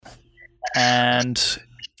And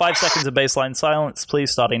 5 seconds of baseline silence,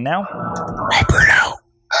 please, starting now. Hey, Bruno.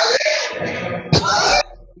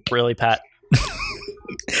 Really, Pat?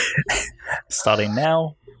 Starting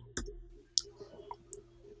now.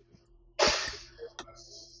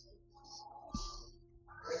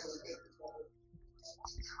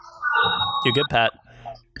 You're good, Pat.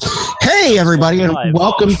 Hey, everybody, and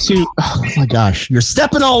welcome to... Oh, my gosh. You're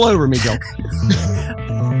stepping all over me, Joe.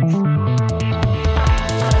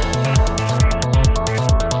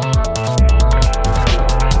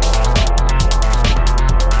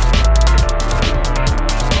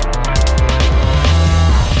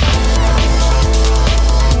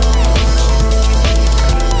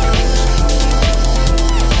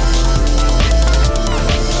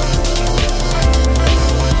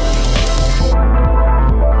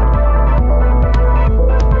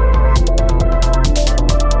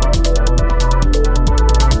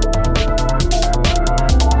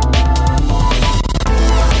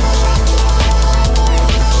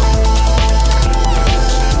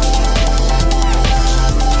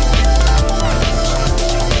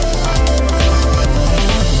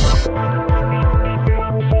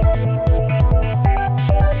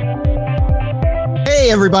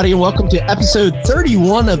 Everybody, and welcome to episode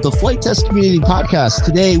 31 of the Flight Test Community Podcast.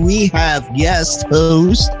 Today we have guest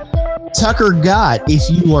host Tucker Gott. If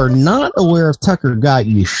you are not aware of Tucker Gott,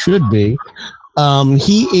 you should be.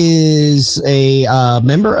 He is a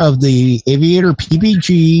member of the Aviator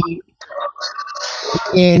PPG,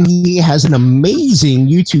 and he has an amazing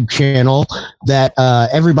YouTube channel that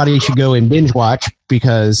everybody should go and binge watch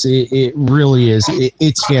because it really is.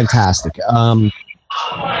 It's fantastic.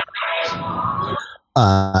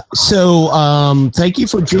 Thank you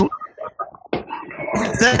for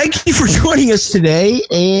joining us today,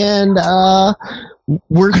 and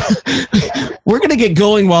we're gonna get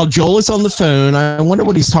going while Joel is on the phone. I wonder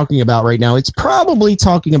what he's talking about right now. It's probably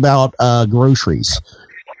talking about groceries.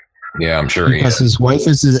 Yeah, I'm sure because his wife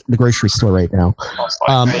is at the grocery store right now.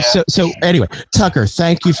 So anyway, Tucker,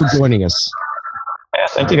 thank you for joining us. Yeah,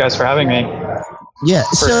 thank you guys for having me. Yeah,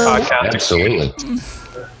 first podcast. Absolutely.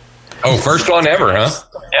 Oh, first one ever, huh?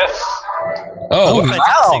 Yes. Oh,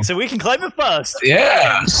 fantastic. Wow. So we can claim it first.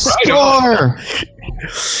 Yeah. Score.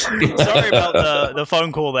 Sorry about the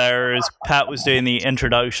phone call there as Pat was doing the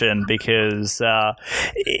introduction because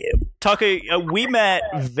Tucker, we met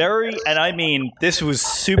and I mean, this was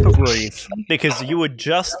super brief because you were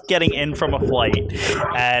just getting in from a flight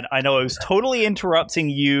and I know I was totally interrupting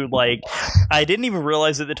you. Like, I didn't even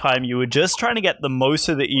realize at the time you were just trying to get the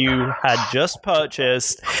Mosa that you had just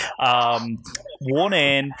purchased worn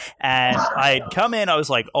in, and I had come in, I was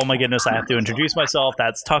like, oh my goodness, I have to introduce myself.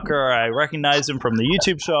 That's Tucker. I recognize him from the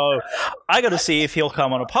YouTube show. I got to see if he'll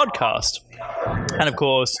come on a podcast. And of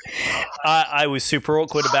course, I was super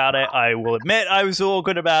awkward about it. I will admit I was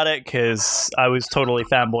awkward about it because I was totally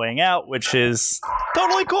fanboying out, which is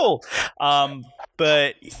totally cool.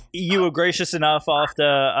 But you were gracious enough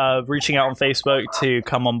after reaching out on Facebook to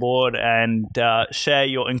come on board and share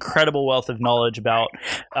your incredible wealth of knowledge about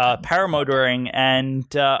paramotoring. And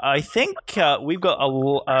I think we've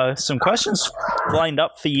got some questions lined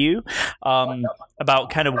up for you about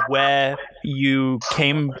kind of where you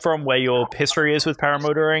came from, where your history is with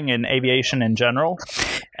paramotoring and aviation in general.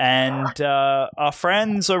 And our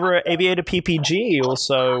friends over at Aviator PPG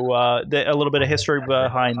also a little bit of history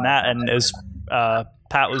behind that. And as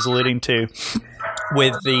Pat was alluding to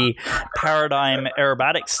with the Paradigm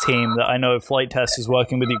Aerobatics team that I know Flight Test is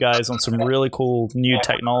working with you guys on some really cool new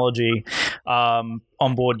technology on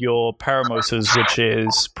board your Paramosas, which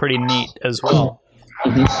is pretty neat as well.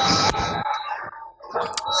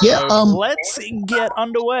 Yeah, let's get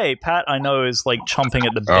underway. Pat, I know, is like chomping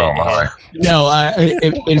at the bit. Oh my! No,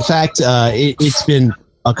 in fact, it's been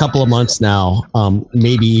a couple of months now,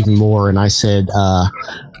 maybe even more. And I said,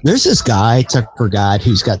 there's this guy, Tucker Gott,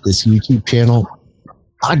 who's got this YouTube channel.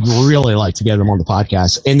 I'd really like to get him on the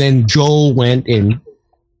podcast. And then Joel went and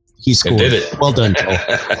he scored. Did it. Well done, Joel.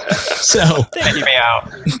 So take me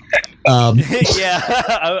out. Yeah,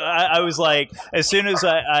 I was like, as soon as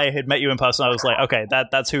I had met you in person, I was like, okay,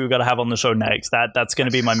 that's who we got to have on the show next. That's going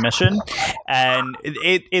to be my mission. And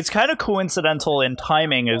it's kind of coincidental in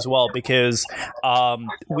timing as well, because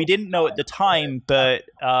we didn't know at the time, but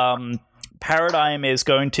Paradigm is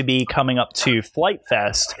going to be coming up to Flight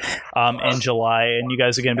Fest in July, and you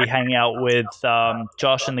guys are going to be hanging out with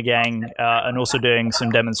Josh and the gang, and also doing some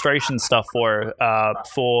demonstration stuff for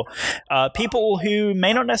people who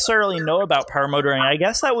may not necessarily know about paramotoring. I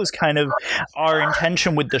guess that was kind of our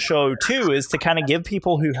intention with the show too, is to kind of give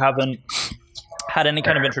people who haven't had any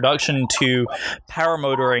kind of introduction to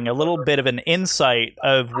paramotoring, a little bit of an insight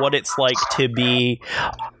of what it's like to be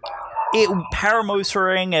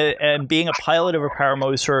paramotoring and being a pilot of a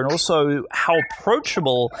paramotor, and also how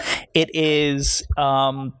approachable it is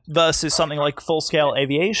versus something like full-scale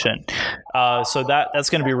aviation. So that's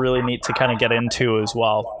going to be really neat to kind of get into as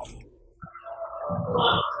well.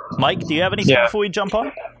 Mike, do you have anything before we jump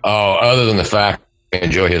on? Oh, other than the fact I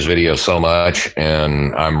enjoy his videos so much,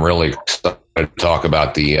 and I'm really excited to talk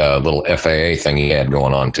about the little FAA thing he had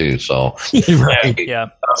going on too. So, Right. Yeah.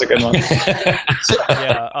 That's a good one.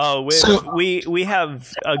 Yeah. Oh, we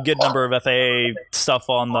have a good number of FAA stuff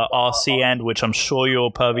on the RC end, which I'm sure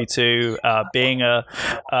you're privy to, being a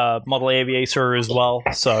model aviator as well.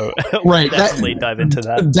 So Right. definitely dive into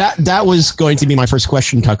that. That was going to be my first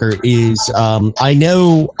question, Tucker. Is I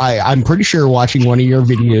know I'm pretty sure watching one of your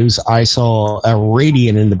videos, I saw a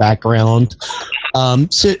Radiant in the background.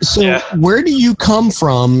 So where do you come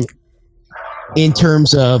from in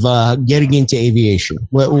terms of getting into aviation?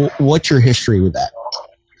 What's your history with that?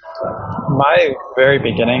 My very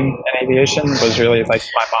beginning in aviation was really like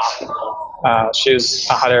my mom. She was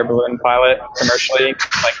a hot air balloon pilot commercially,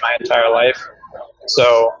 like my entire life.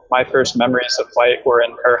 So my first memories of flight were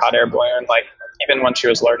in her hot air balloon. Like even when she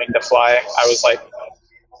was learning to fly, I was like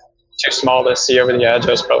too small to see over the edge.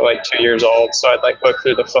 I was probably like 2 years old, so I'd like look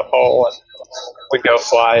through the foothole and we'd go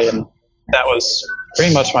fly, and that was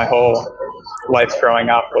pretty much my whole life growing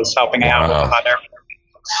up, was helping out with hot air.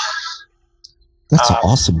 That's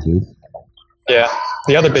awesome, dude. Yeah.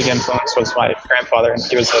 The other big influence was my grandfather, and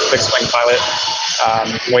he was a fixed wing pilot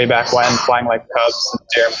way back when, flying like Cubs and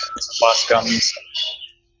Deer and Boscums.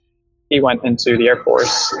 He went into the Air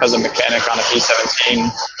Force as a mechanic on a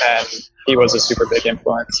B-17, and he was a super big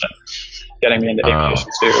influence in getting me into aviation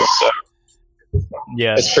too. So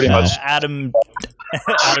Yeah, it's pretty much Adam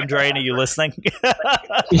Drain. Are you listening?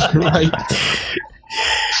 Right.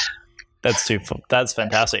 That's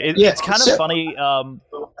fantastic. Yeah, It's kind of funny.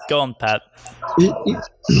 Go on, Pat.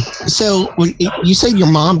 So you said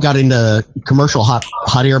your mom got into commercial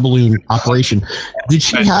hot air balloon operation. Did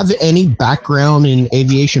she have any background in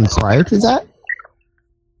aviation prior to that?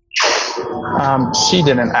 she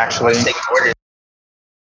didn't actually.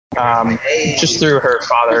 Just through her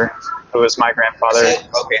father, who was my grandfather.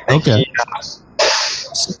 Okay.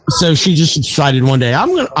 So she just decided one day,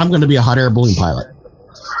 I'm gonna be a hot air balloon pilot.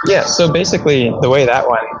 Yeah, so basically the way that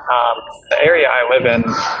went, the area I live in,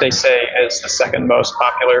 they say is the second most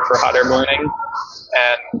popular for hot air ballooning.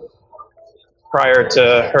 And prior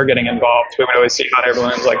to her getting involved, we would always see hot air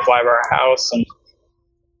balloons like fly by our house, and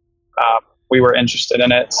we were interested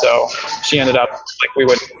in it. So she ended up, like, we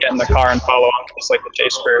would get in the car and follow them, just like the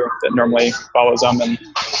chase crew that normally follows them. And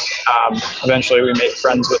eventually we made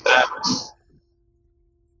friends with that.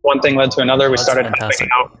 One thing led to another. We started helping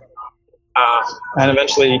out. And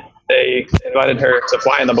eventually they invited her to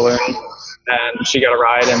fly in the balloon, and she got a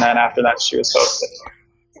ride. And then after that, she was hooked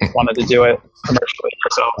and wanted to do it commercially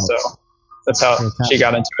herself. So that's how she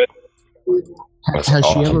got into it. Has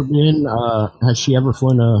she ever been? Has she ever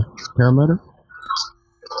flown a paramotor?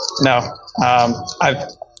 No. I've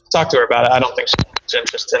talked to her about it. I don't think she's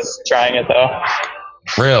interested in trying it, though.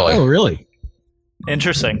 Really? Oh, really?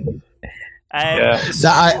 Interesting. And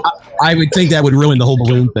Yeah. I would think that would ruin the whole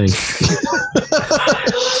balloon thing.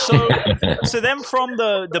 So then from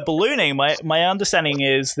the ballooning, my understanding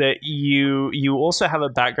is that you also have a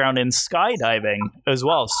background in skydiving as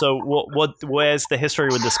well. So where's the history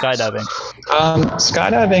with the skydiving?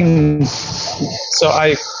 Skydiving, so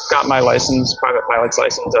I got my license, private pilot's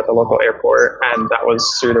license, at the local airport, and that was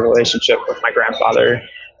through the relationship with my grandfather.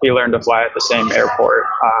 He learned to fly at the same airport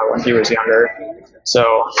when he was younger.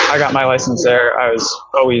 So I got my license there. I was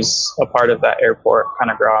always a part of that airport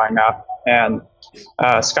kind of growing up. And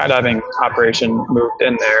skydiving operation moved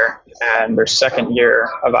in there, and their second year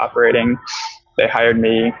of operating, they hired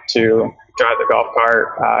me to drive the golf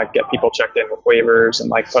cart, get people checked in with waivers, and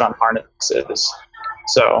like put on harnesses.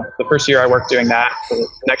 So the first year I worked doing that. The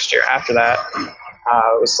next year after that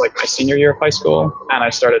was like my senior year of high school, and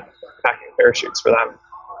I started packing parachutes for them.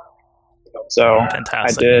 So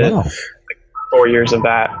Fantastic. I did Wow. 4 years of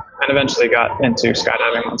that, and eventually got into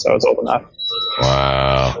skydiving once I was old enough.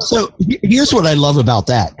 Wow. So here's what I love about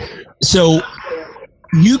that. So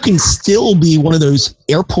you can still be one of those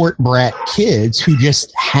airport brat kids who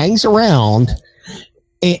just hangs around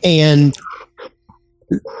and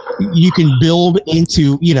you can build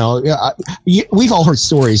into, we've all heard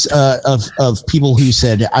stories of people who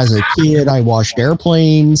said, as a kid, I washed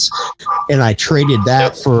airplanes and I traded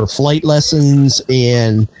that for flight lessons.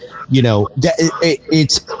 And,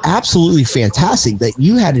 it's absolutely fantastic that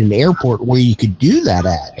you had an airport where you could do that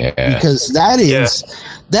at, because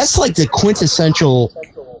that's like the quintessential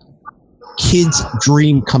kid's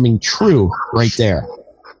dream coming true right there.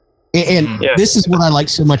 And this is what I like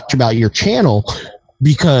so much about your channel,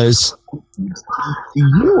 because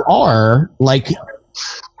you are like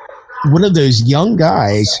one of those young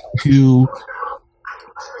guys who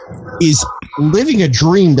is living a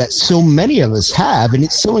dream that so many of us have, and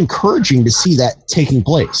it's so encouraging to see that taking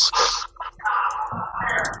place.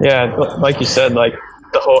 Yeah, like you said, like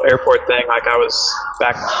the whole airport thing, like I was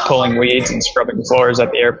back pulling weeds and scrubbing floors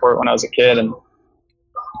at the airport when I was a kid, and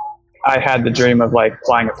I had the dream of like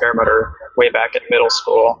flying a paramotor way back in middle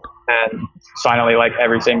school, and finally like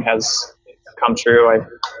everything has come true. I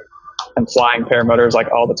am flying paramotors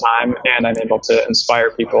like all the time, and I'm able to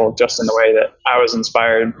inspire people just in the way that I was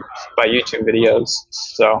inspired by YouTube videos.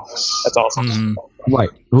 So that's awesome. Mm-hmm. Right.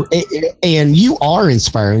 And you are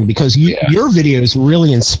inspiring, because your videos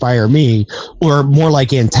really inspire me, or more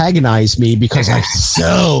like antagonize me, because I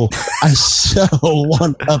so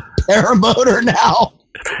want a paramotor now.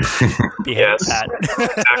 Yes. Exactly.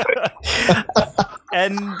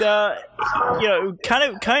 And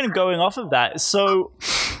kind of going off of that, so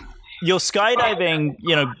your skydiving,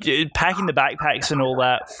 packing the backpacks and all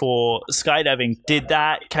that for skydiving, did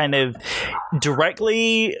that kind of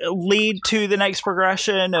directly lead to the next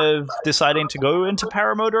progression of deciding to go into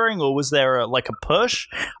paramotoring, or was there a push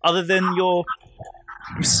other than your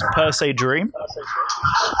per se dream?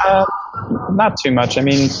 Not too much. I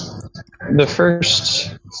mean, the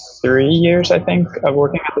first 3 years, I think, of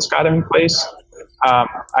working at the skydiving place,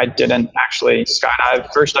 I didn't actually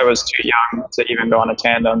skydive. First, I was too young to even go on a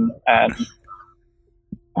tandem, and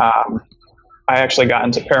I actually got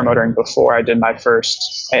into paramotoring before I did my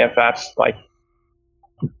first AFF, like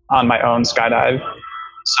on my own skydive.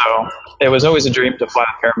 So it was always a dream to fly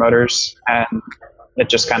the paramotors, and it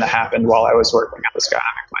just kind of happened while I was working at the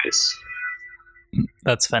skydiving place.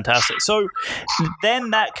 That's fantastic. So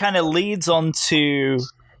then that kind of leads on to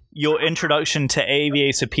your introduction to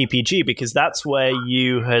Aviator PPG, because that's where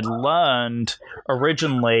you had learned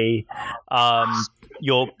originally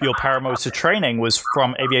your paramotor training was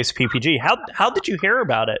from Aviator PPG. How did you hear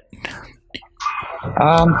about it?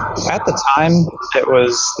 At the time, it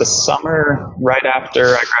was the summer right after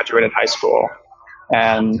I graduated high school,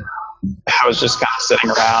 and I was just kind of sitting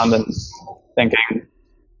around and thinking,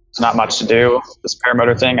 there's not much to do. This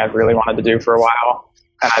paramotor thing I've really wanted to do for a while.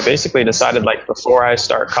 And I basically decided, like, before I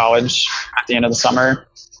start college at the end of the summer,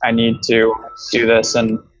 I need to do this.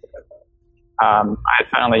 And I had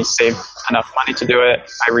finally saved enough money to do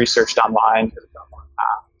it. I researched online.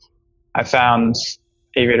 I found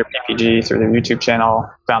Aviator PPG through their YouTube channel,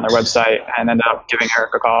 found their website, and ended up giving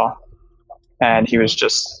Eric a call. And he was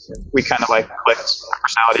just, we kind of like clicked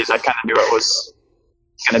personalities. I kind of knew it was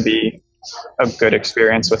going to be a good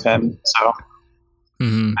experience with him. So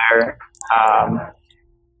there, I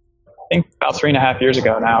think about 3.5 years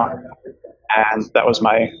ago now, and that was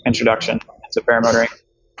my introduction to paramotoring.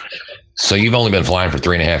 So you've only been flying for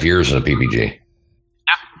 3.5 years in a PPG?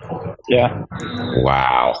 Yeah.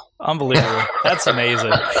 Wow. Unbelievable. That's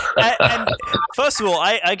amazing. And first of all,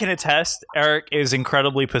 I can attest, Eric is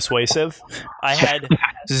incredibly persuasive. I had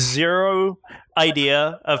zero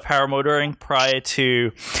idea of paramotoring prior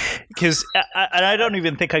to, because I don't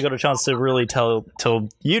even think I got a chance to really tell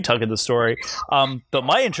you, Tucker, the story. But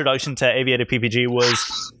my introduction to Aviator PPG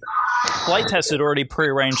was Flight Test had already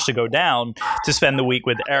prearranged to go down to spend the week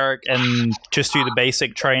with Eric and just do the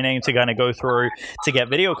basic training to kind of go through to get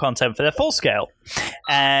video content for their full scale.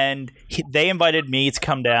 And they invited me to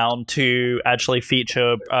come down to actually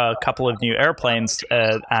feature a couple of new airplanes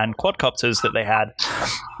and quadcopters that they had,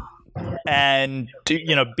 and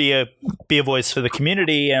to, be a voice for the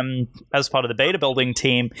community, and as part of the beta building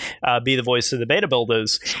team, be the voice of the beta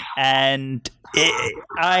builders. And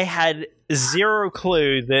I had zero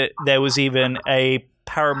clue that there was even a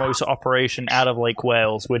paramotor operation out of Lake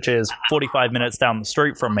Wales, which is 45 minutes down the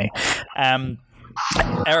street from me.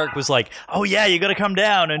 Eric was like, "Oh yeah, you got to come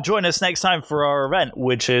down and join us next time for our event,"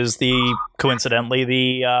 which is coincidentally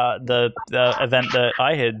the event that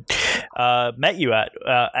I had met you at,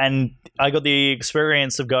 and I got the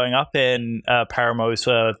experience of going up in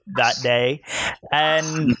Paramosa that day,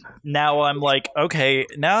 and now I'm like, okay,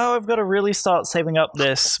 now I've got to really start saving up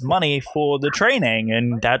this money for the training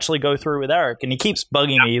and actually go through with Eric. And he keeps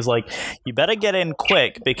bugging me. He's like, you better get in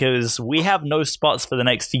quick because we have no spots for the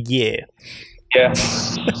next year. Yeah,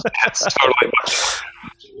 that's totally much.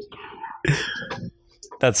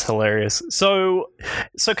 That's hilarious. So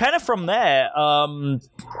kind of from there,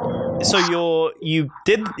 so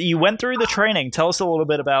you went through the training. Tell us a little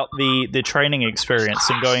bit about the training experience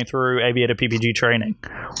and going through Aviator PPG training.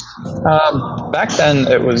 Back then,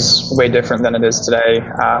 it was way different than it is today.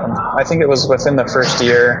 I think it was within the first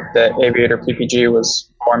year that Aviator PPG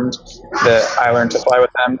was formed that I learned to fly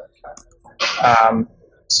with them.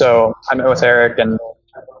 So I met with Eric, and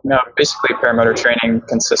basically paramotor training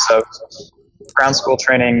consists of ground school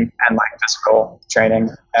training and like physical training,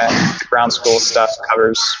 and the ground school stuff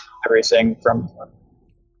covers everything from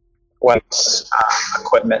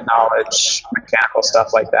equipment knowledge, mechanical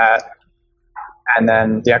stuff like that, and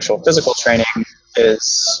then the actual physical training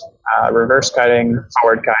is reverse kiting,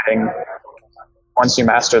 forward kiting. Once you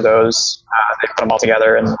master those, they put them all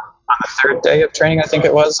together, and on the third day of training, I think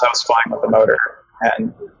it was, I was flying with the motor,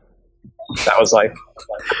 and that was like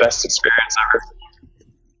the best experience ever.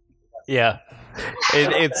 Yeah.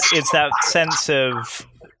 It's that sense of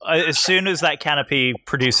as soon as that canopy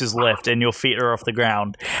produces lift and your feet are off the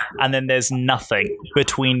ground, and then there's nothing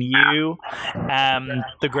between you and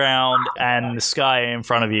the ground and the sky in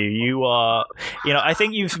front of you. You are, I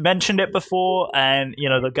think you've mentioned it before, and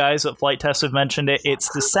the guys at Flight Test have mentioned it. It's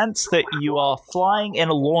the sense that you are flying in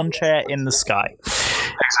a lawn chair in the sky.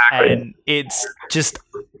 Exactly. And it's just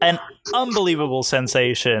an unbelievable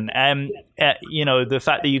sensation. And, the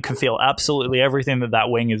fact that you can feel absolutely everything that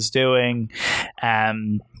wing is doing,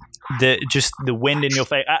 the wind in your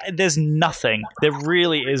face, there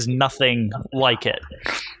really is nothing like it.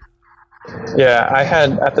 Yeah, I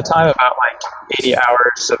had at the time about like 80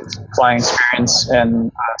 hours of flying experience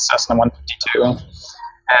in Cessna 152.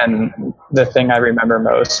 And the thing I remember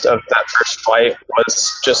most of that first flight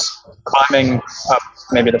was just climbing up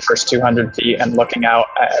maybe the first 200 feet and looking out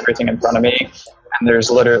at everything in front of me. And there's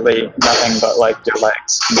literally nothing but like your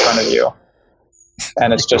legs in front of you.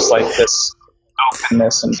 And it's just like this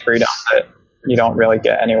openness and freedom that you don't really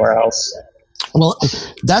get anywhere else. Well,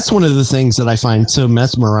 that's one of the things that I find so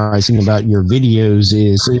mesmerizing about your videos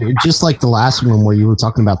is just like the last one where you were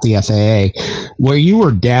talking about the FAA, where you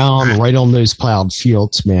were down right on those plowed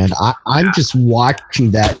fields, man. I'm just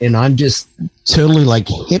watching that and I'm just totally like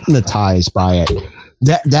hypnotized by it.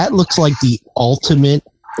 That looks like the ultimate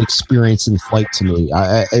experience in flight to me.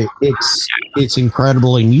 It's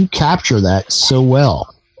incredible, and you capture that so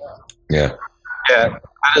well. Yeah. Yeah,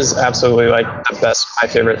 that is absolutely like my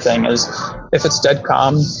favorite thing is if it's dead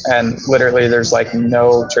calm and literally there's like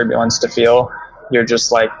no turbulence to feel, you're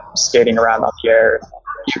just like skating around on the air.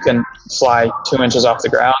 You can fly 2 inches off the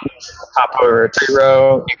ground, hop over a tree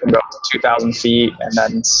row, you can go up to 2,000 feet and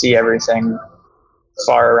then see everything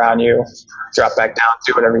far around you, drop back down,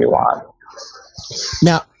 do whatever you want.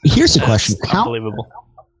 Now, here's the question. Unbelievable.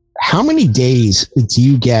 How many days do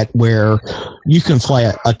you get where you can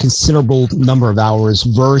fly a considerable number of hours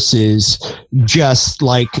versus just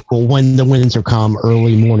like when the winds are calm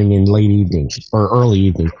early morning and late evening or early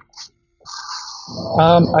evening?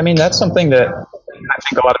 I mean, that's something that I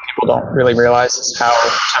think a lot of people don't really realize is how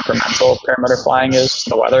temperamental paramotor flying is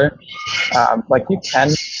to the weather. Like you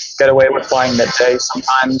can get away with flying midday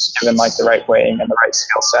sometimes, given like the right wing and the right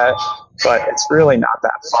skill set, but it's really not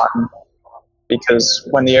that fun. Because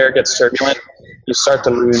when the air gets turbulent, you start to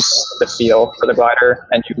lose the feel for the glider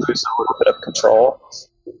and you lose a little bit of control.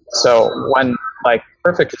 So when like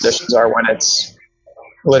perfect conditions are when it's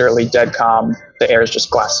literally dead calm, the air is just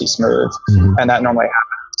glassy smooth. Mm-hmm. And that normally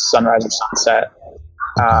happens sunrise or sunset.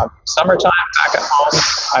 Summertime, back at home,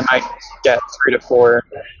 I might get 3 to 4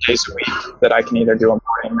 days a week that I can either do a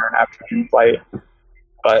morning or an afternoon flight.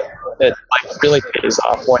 But it like really pays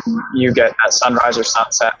off when you get that sunrise or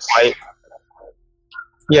sunset flight.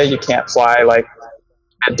 Yeah, you can't fly like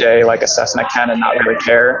midday like a Cessna can and not really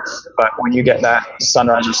care. But when you get that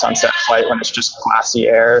sunrise or sunset flight when it's just glassy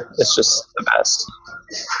air, it's just the best.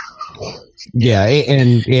 Yeah,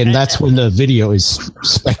 and that's when the video is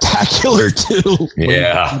spectacular too.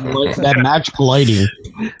 Yeah, that magical lighting,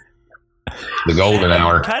 the golden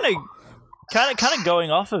hour. Kind of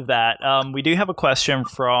going off of that, we do have a question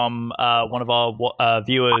from one of our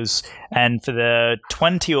viewers, and for the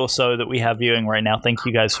 20 or so that we have viewing right now, thank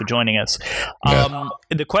you guys for joining us.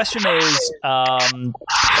 The question is,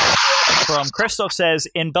 from Christoph says,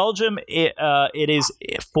 in Belgium, it is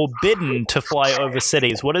forbidden to fly over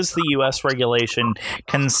cities. What is the U.S. regulation?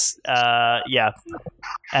 And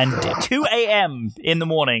 2 a.m. in the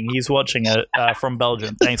morning, he's watching it from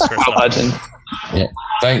Belgium. Thanks, Christoph. Legend. Yeah,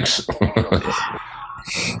 thanks.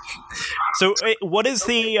 So, what is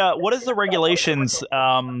the regulations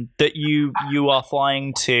that you are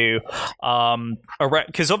flying to?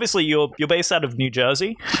 Because obviously you're based out of New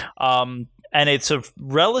Jersey, and it's a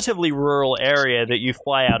relatively rural area that you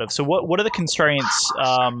fly out of. So, what are the constraints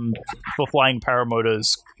for flying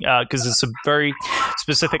paramotors? Because it's a very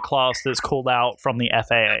specific class that's called out from the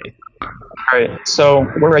FAA. Right. So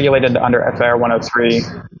we're regulated under FAR 103,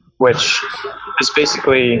 which is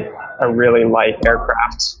basically a really light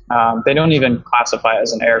aircraft. They don't even classify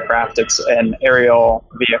as an aircraft. It's an aerial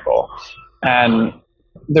vehicle. And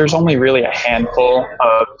there's only really a handful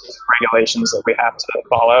of regulations that we have to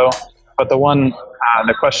follow. But the one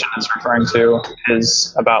the question is referring to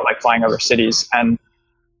is about like flying over cities. And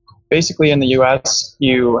basically in the US,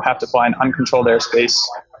 you have to fly in uncontrolled airspace.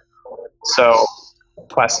 So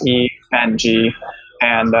class E and G.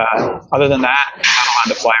 And other than that, you're not allowed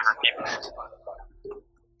to fly over people.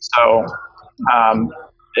 So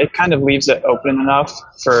it kind of leaves it open enough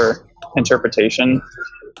for interpretation,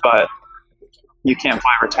 but you can't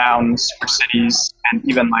fly over towns or cities, and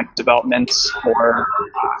even like developments or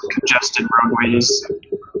congested roadways,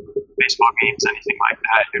 baseball games, anything like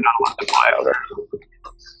that, you're not allowed to fly over.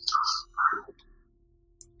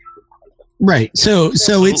 Right. So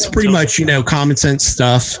it's pretty much, common sense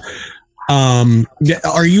stuff.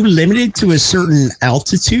 Are you limited to a certain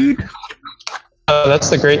altitude? That's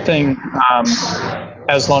the great thing.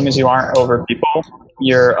 As long as you aren't over people,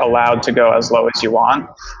 you're allowed to go as low as you want.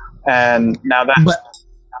 And now that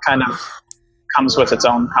kind of comes with its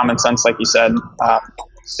own common sense, like you said.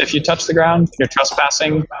 If you touch the ground, you're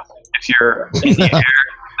trespassing. If you're in the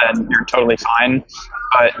air, then you're totally fine.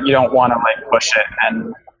 But you don't want to like push it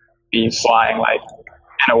and be flying like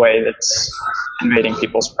in a way that's invading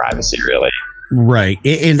people's privacy, really. Right.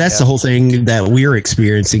 And that's the whole thing that we're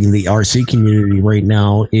experiencing in the RC community right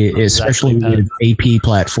now, especially with AP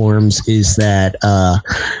platforms, is that,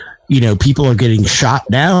 people are getting shot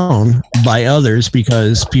down by others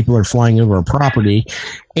because people are flying over a property.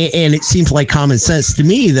 And it seems like common sense to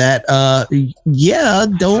me that,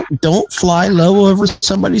 don't fly low over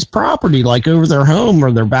somebody's property, like over their home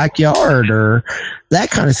or their backyard or that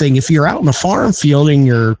kind of thing. If you're out in a farm field and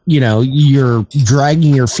you're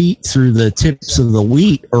dragging your feet through the tips of the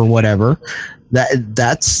wheat or whatever,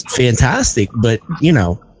 that's fantastic. But,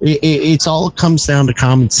 it's all comes down to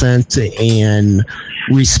common sense and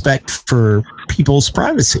respect for people's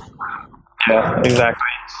privacy. Yeah, exactly.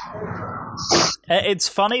 It's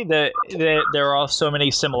funny that there are so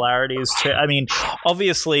many similarities to. I mean,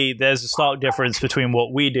 obviously, there's a stark difference between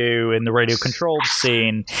what we do in the radio controlled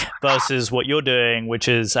scene versus what you're doing, which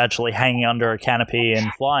is actually hanging under a canopy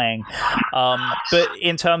and flying. But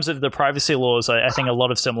in terms of the privacy laws, I think a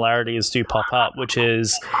lot of similarities do pop up, which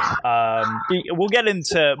is we'll get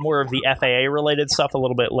into more of the FAA related stuff a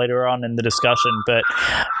little bit later on in the discussion. But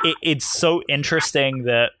it's so interesting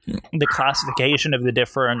that the classification of the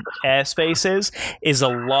different airspaces is a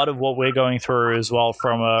lot of what we're going through as well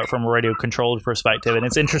from a radio controlled perspective. And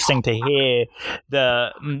it's interesting to hear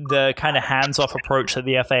the kind of hands-off approach that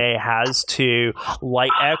the FAA has to light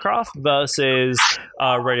aircraft versus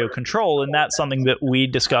radio control. And that's something that we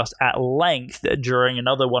discussed at length during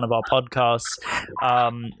another one of our podcasts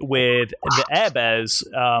with the Air Bears,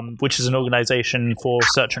 which is an organization for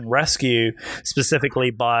search and rescue specifically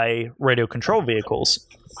by radio control vehicles.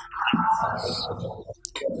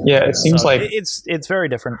 Yeah, it seems like it's very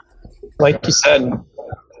different. Like you said,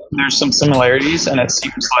 there's some similarities, and it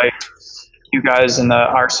seems like you guys in the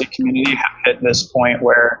RC community have hit this point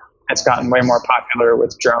where it's gotten way more popular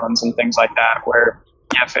with drones and things like that, where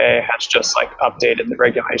the FAA has just like updated the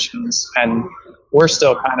regulations, and we're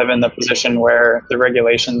still kind of in the position where the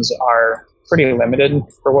regulations are pretty limited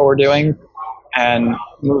for what we're doing. And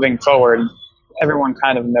moving forward, everyone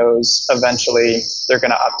kind of knows eventually they're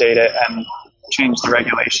going to update it and change the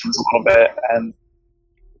regulations a little bit. And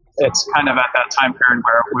it's kind of at that time period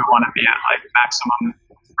where we want to be at like maximum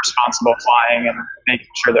responsible flying and making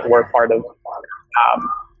sure that we're part of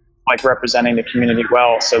like representing the community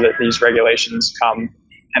well, so that these regulations come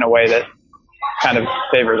in a way that kind of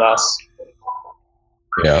favors us.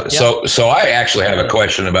 Yeah. So I actually have a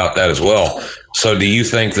question about that as well. So do you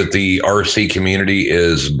think that the RC community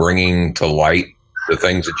is bringing to light the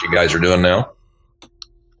things that you guys are doing now?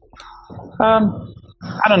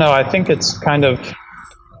 I don't know. I think it's kind of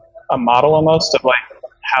a model almost of like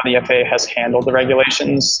how the FAA has handled the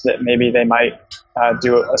regulations, that maybe they might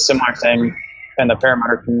do a similar thing in the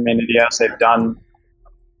paramotor community as they've done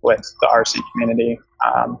with the RC community.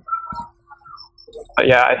 But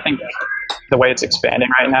yeah, I think the way it's expanding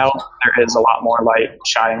right now, there is a lot more light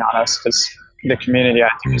shining on us because the community, I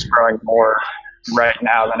think, is growing more right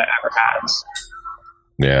now than it ever has.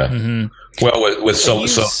 Yeah. Mm-hmm. Well, with so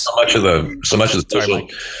much of the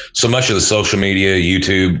social media,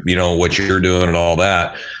 YouTube, what you're doing and all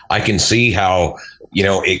that, I can see how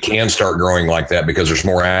it can start growing like that because there's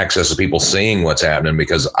more access to people seeing what's happening.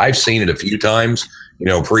 Because I've seen it a few times,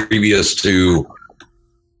 previous to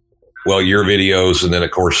your videos, and then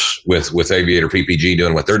of course with Aviator PPG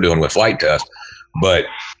doing what they're doing with Flight Test, but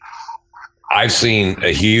I've seen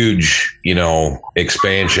a huge,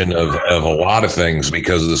 expansion of a lot of things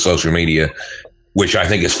because of the social media, which I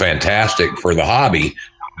think is fantastic for the hobby.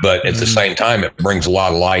 But at the same time, it brings a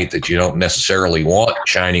lot of light that you don't necessarily want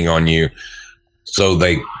shining on you. So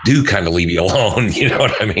they do kind of leave you alone. You know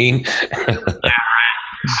what I mean? Yeah, right.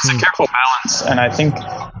 It's a careful balance. And I think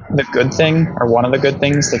the good thing, or one of the good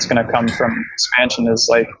things that's going to come from expansion is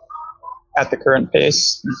like, at the current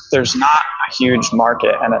pace, there's not a huge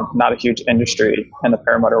market and not a huge industry in the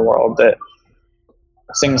paramotor world that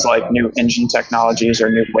things like new engine technologies or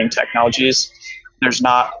new wing technologies, there's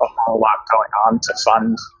not a whole lot going on to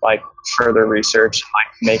fund like further research,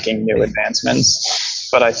 like making new advancements.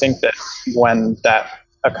 But I think that when that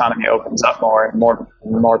economy opens up more and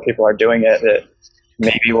more people are doing it, that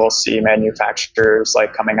maybe we'll see manufacturers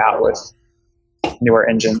like coming out with newer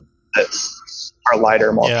engines that are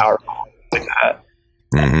lighter, more powerful. Like that.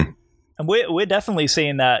 Mm-hmm. And we're definitely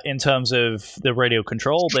seeing that in terms of the radio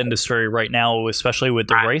controlled industry right now, especially with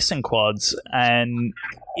the racing quads. And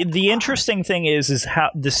the interesting thing is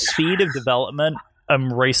how the speed of development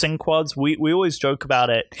racing quads. We always joke about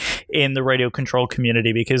it in the radio control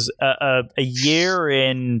community because a year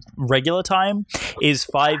in regular time is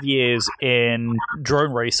 5 years in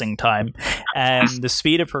drone racing time, and the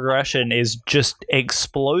speed of progression is just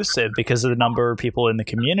explosive because of the number of people in the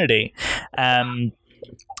community.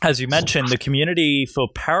 As you mentioned, the community for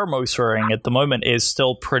paramotoring at the moment is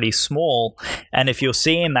still pretty small. And if you're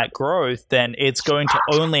seeing that growth, then it's going to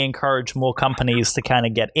only encourage more companies to kind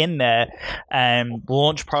of get in there and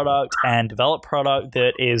launch product and develop product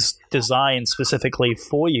that is designed specifically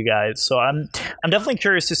for you guys. So I'm definitely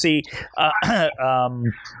curious to see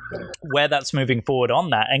where that's moving forward on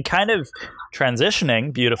that, and kind of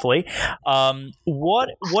transitioning beautifully.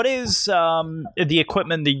 What is the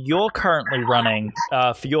equipment that you're currently running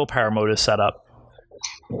for your paramotor setup?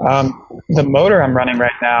 The motor I'm running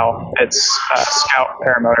right now, it's a Scout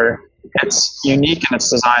paramotor. It's unique in its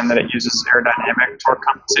design that it uses aerodynamic torque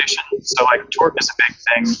compensation. So like torque is a big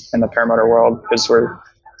thing in the paramotor world because we're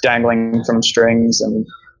dangling from strings, and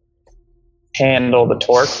handle the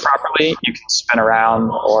torque properly, you can spin around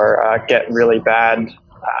or get really bad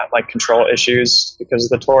like control issues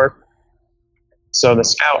because of the torque. So the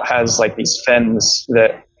Scout has like these fins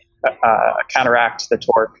that counteract the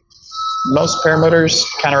torque. Most paramotors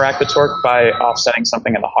counteract the torque by offsetting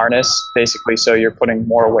something in the harness, basically so you're putting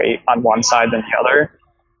more weight on one side than the other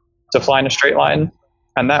to fly in a straight line.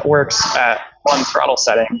 And that works at one throttle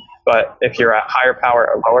setting, but if you're at higher power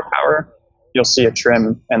or lower power, you'll see a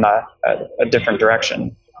trim in a different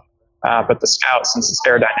direction. But the Scout, since it's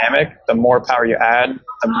aerodynamic, the more power you add,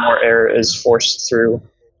 the more air is forced through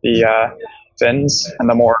the fins, and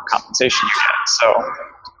the more compensation you get. So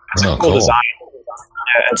it's a cool design.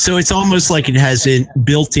 Yeah, so it's almost like it has a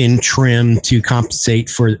built-in trim to compensate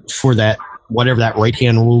for that, whatever that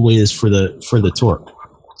right-hand rule is for the torque.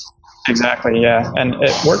 Exactly, yeah, and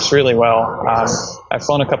it works really well. I've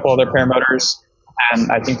flown a couple other paramotors,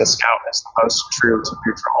 and I think the Scout is the most true to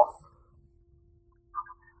neutral.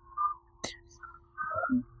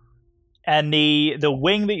 And the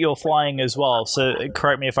wing that you're flying as well, so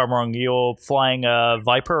correct me if I'm wrong, you're flying a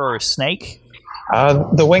Viper or a Snake?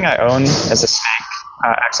 The wing I own is a Snake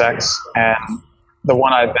XX, and the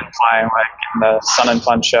one I've been flying like in the Sun and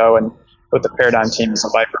Fun show and with the Paradigm team is a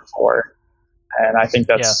Viper 4. And I think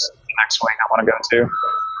that's the next wing I want to go to.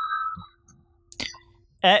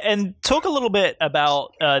 And talk a little bit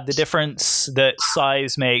about the difference that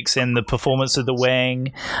size makes in the performance of the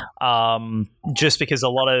wing, just because a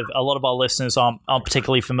lot of our listeners aren't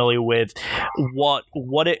particularly familiar with what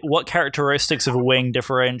characteristics of a wing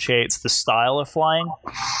differentiates the style of flying.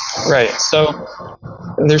 Right. So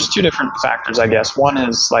there's two different factors, I guess. One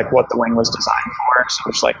is like what the wing was designed for. So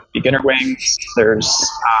there's like beginner wings, there's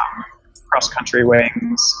cross-country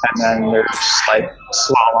wings, and then there's like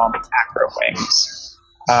slalom acro wings.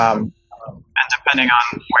 And depending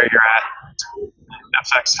on where you're at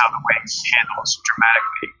affects how the wing handles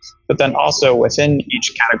dramatically. But then also within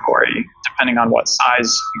each category, depending on what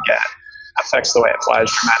size you get, affects the way it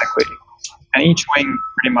flies dramatically. And each wing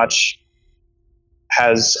pretty much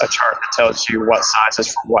has a chart that tells you what size is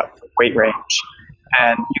for what weight range.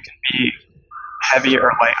 And you can be heavy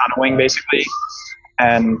or light on a wing, basically.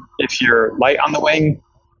 And if you're light on the wing,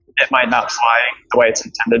 it might not fly the way it's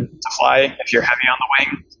intended to fly. If you're heavy on the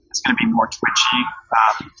wing, it's going to be more twitchy.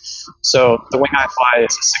 So the wing I fly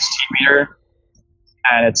is a 16 meter,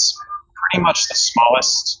 and it's pretty much the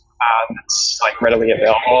smallest that's like readily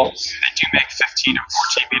available. They do make 15 and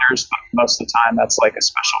 14 meters, but most of the time that's like a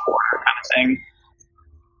special order kind of thing.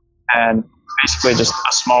 And basically just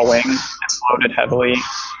a small wing. It's loaded heavily.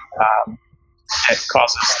 It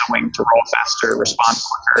causes the wing to roll faster, respond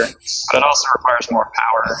quicker, but it also requires more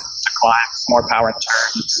power to climb, more power in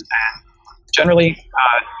turns. And generally,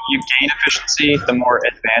 you gain efficiency the more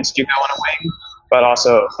advanced you go on a wing, but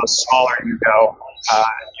also the smaller you go,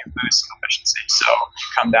 you lose some efficiency. So you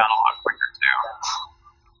come down a lot quicker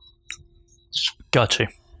too. Gotcha.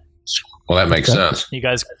 Well, that makes sense. You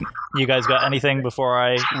guys got anything before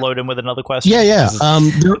I load in with another question? Yeah.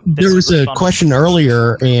 There was a question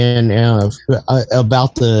earlier and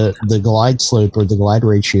about the glide slope or the glide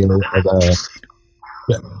ratio of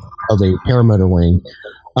a paramotor wing.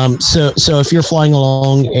 So if you're flying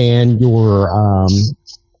along and your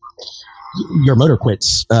motor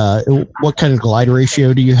quits, what kind of glide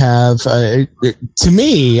ratio do you have? To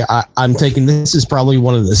me, I'm thinking this is probably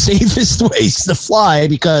one of the safest ways to fly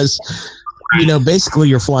because, basically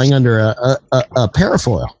you're flying under a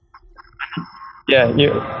parafoil. Yeah,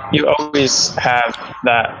 you always have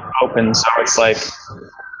that open, so it's like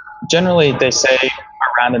generally they say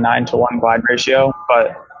around a 9-to-1 glide ratio,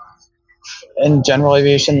 but in general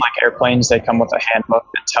aviation, like airplanes, they come with a handbook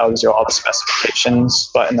that tells you all the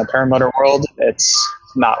specifications, but in the paramotor world, it's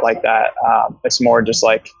not like that. It's more just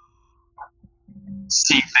like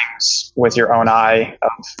see things with your own eye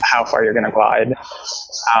of how far you're going to glide.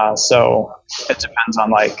 So it depends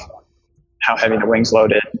on like how heavy the wing's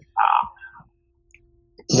loaded,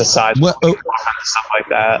 the size, all kinds of stuff like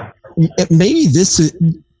that. Maybe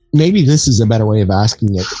this is a better way of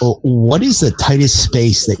asking it. What is the tightest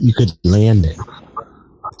space that you could land in?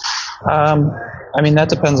 I mean, that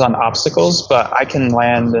depends on obstacles, but I can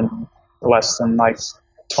land in less than like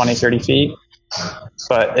 20, 30 feet.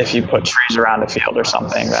 But if you put trees around a field or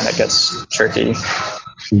something, then it gets tricky.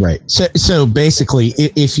 Right. So basically,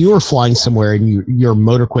 if you were flying somewhere and your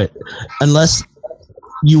motor quit, unless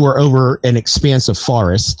you were over an expansive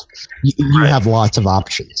forest, you have lots of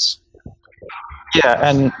options. Yeah,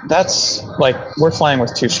 and that's like we're flying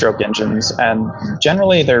with two-stroke engines, and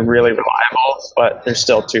generally they're really reliable, but they're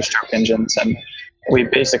still two-stroke engines, and we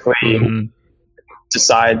basically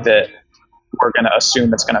decide that we're going to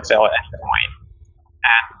assume it's going to fail at any point.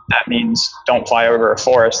 And that means don't fly over a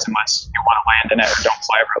forest unless you want to land in it, or don't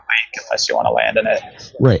fly over a lake unless you want to land in it.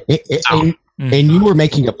 Right. And you were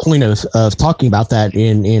making a point of talking about that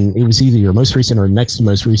in it was either your most recent or next to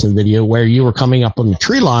most recent video where you were coming up on the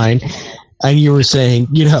tree line and you were saying,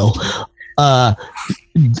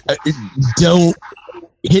 don't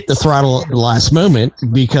hit the throttle at the last moment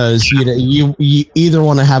because you either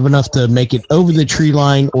want to have enough to make it over the tree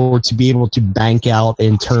line or to be able to bank out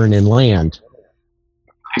and turn and land.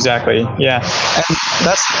 Exactly. Yeah. And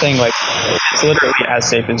that's the thing, like, it's literally as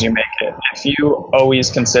safe as you make it. If you always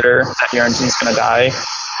consider that your engine's going to die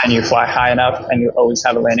and you fly high enough and you always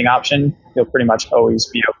have a landing option, you'll pretty much always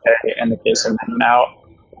be okay in the case of landing out.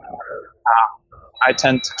 I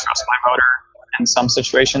tend to trust my motor in some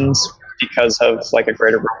situations because of like a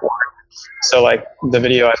greater reward. So like the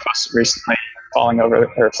video I posted recently flying over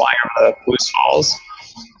the Blues Falls,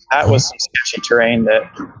 that was some sketchy terrain that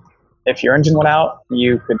if your engine went out,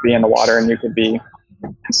 you could be in the water and you could be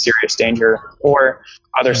in serious danger. Or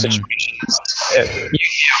other situations, you'd be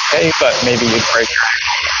okay, but maybe you'd break your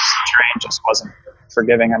ankle because the terrain just wasn't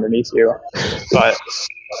forgiving underneath you. But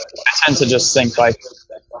I tend to just think like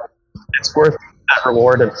it's worth that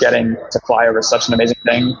reward of getting to fly over such an amazing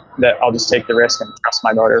thing that I'll just take the risk and trust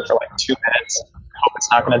my motor for like 2 minutes, hope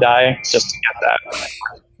it's not going to die just to get that.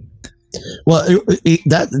 Well,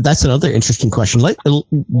 that's another interesting question.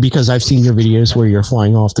 Because I've seen your videos where you're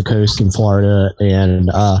flying off the coast in Florida, and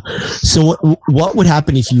so what would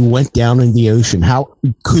happen if you went down in the ocean? How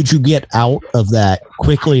could you get out of that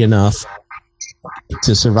quickly enough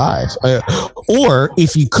to survive? Or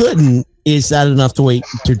if you couldn't, is that enough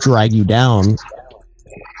to drag you down?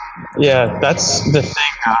 Yeah, that's the thing.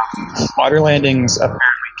 Water landings apparently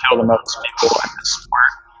kill the most people in this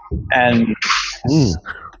sport, and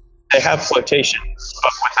they have flotation,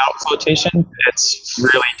 but without flotation, it's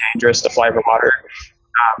really dangerous to fly over water.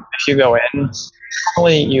 If you go in,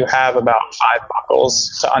 normally you have about 5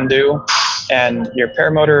 buckles to undo, and your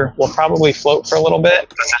paramotor will probably float for a little bit,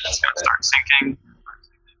 but then it's going to start sinking.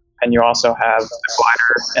 And you also have the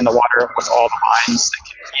glider in the water with all the lines that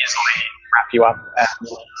can easily wrap you up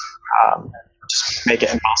and just make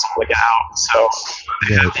it impossible to get out. So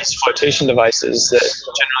they have these flotation devices that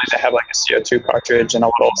generally they have like a CO2 cartridge and a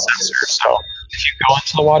little sensor. So if you go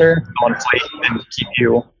into the water, they'll inflate and keep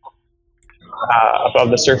you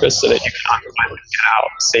above the surface so that you can get out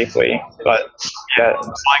safely. But yeah,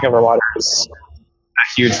 flying over water is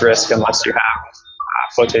a huge risk unless you have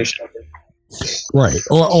flotation. Right.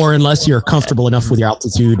 Or unless you're comfortable enough with your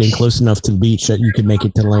altitude and close enough to the beach that you can make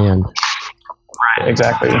it to land. Right,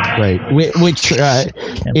 exactly. Right. Which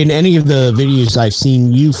in any of the videos I've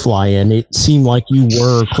seen you fly in, it seemed like you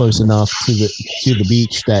were close enough to the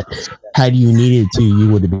beach that had you needed to, you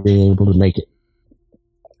would have been able to make it.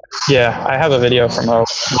 Yeah, I have a video from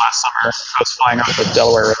last summer. I was flying over the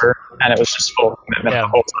Delaware River, and it was just full commitment the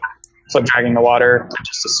whole time. Foot dragging the water,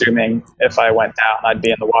 just assuming if I went down, I'd be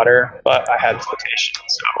in the water, but I had flotation.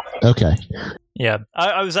 So okay. Yeah,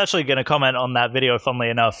 I was actually going to comment on that video, funnily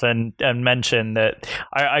enough, and mention that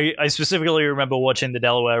I specifically remember watching the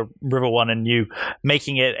Delaware River one and you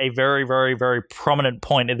making it a very, very, very prominent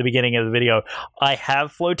point at the beginning of the video. I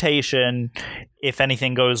have flotation if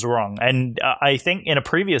anything goes wrong. And I think in a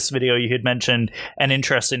previous video you had mentioned an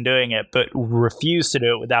interest in doing it, but refused to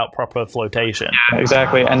do it without proper flotation. Yeah,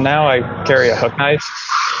 exactly. And now I carry a hook knife,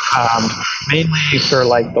 mainly for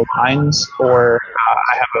like the lines, or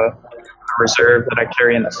I have a reserve that I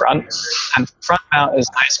carry in the front. And the front mount is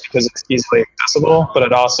nice because it's easily accessible, but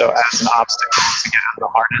it also adds an obstacle to get out of the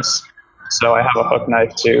harness. So I have a hook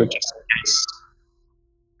knife too, just in case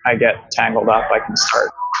I get tangled up, I can start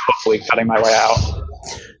hopefully cutting my way out.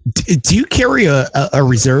 Do you carry a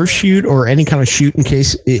reserve chute or any kind of chute in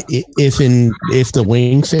case if the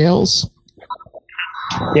wing fails?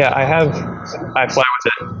 Yeah, I fly with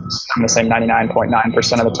it. I'm going to say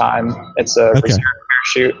 99.9% of the time. It's a reserve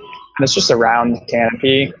parachute, and it's just a round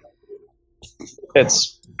canopy.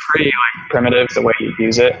 It's pretty primitive the way you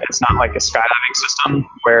use it. It's not like a skydiving system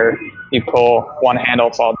where you pull one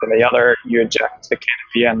handle followed by the other, you eject the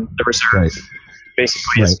canopy, and the reserve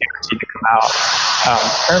basically is guaranteed to come out.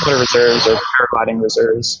 Paramotor reserves or paragliding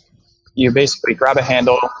reserves, you basically grab a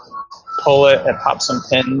handle, pull it, and pop some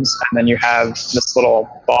pins, and then you have this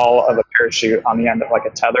little ball of a parachute on the end of like a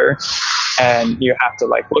tether, and you have to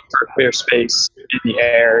look for a clear space in the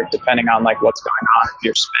air depending on what's going on. If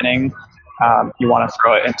you're spinning, you want to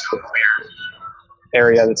throw it into a clear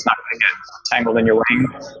area that's not going to get tangled in your wing,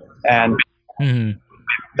 and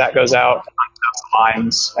that goes out on the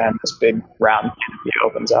lines, and this big round canopy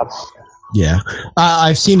opens up. Yeah,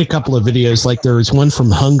 I've seen a couple of videos. Like there was one from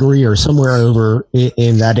Hungary or somewhere over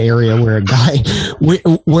in that area where a guy,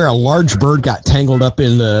 where a large bird got tangled up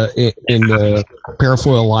in the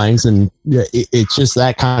parafoil lines, and it's just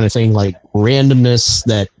that kind of thing, like randomness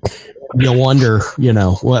that you wonder,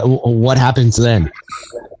 what happens then.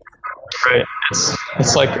 Right,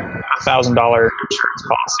 it's like $1,000 insurance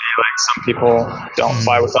policy. Some people don't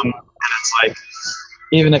fly with them, and it's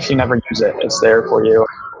even if you never use it, it's there for you.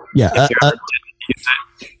 Yeah,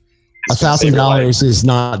 $1,000 is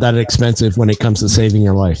not that expensive when it comes to saving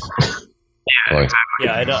your life.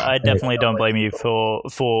 Yeah, I definitely don't blame you for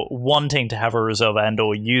wanting to have a reserve end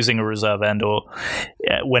or using a reserve end or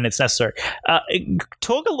when it's necessary.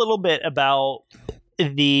 Talk a little bit about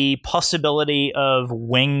the possibility of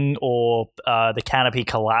wing or the canopy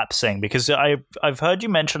collapsing, because I've heard you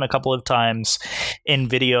mention a couple of times in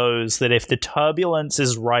videos that if the turbulence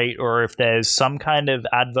is right or if there's some kind of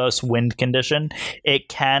adverse wind condition, it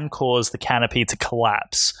can cause the canopy to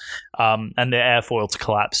collapse and the airfoil to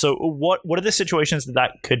collapse. So what are the situations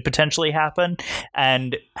that could potentially happen,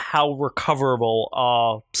 and how recoverable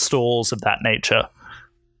are stalls of that nature?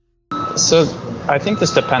 So I think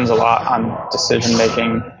this depends a lot on decision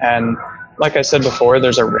making, and like I said before,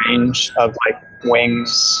 there's a range of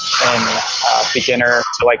wings in beginner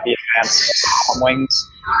to the advanced slalom wings.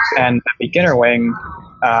 And a beginner wing,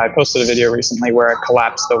 I posted a video recently where I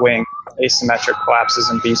collapsed the wing, asymmetric collapses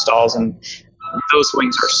in V stalls, and those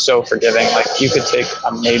wings are so forgiving. You could take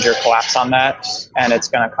a major collapse on that, and it's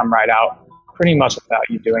going to come right out pretty much without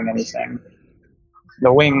you doing anything.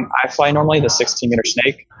 The wing I fly normally, the 16-meter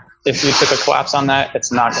Snake, if you took a collapse on that,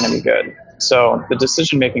 it's not going to be good. So the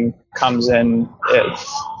decision making comes in if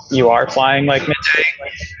you are flying midday.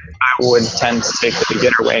 I would tend to take the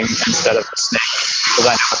beginner wing instead of the Snake, because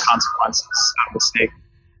I know the consequences of the Snake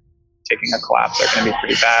taking a collapse are going to be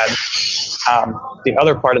pretty bad. The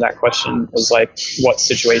other part of that question was like, what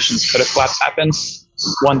situations could a collapse happen?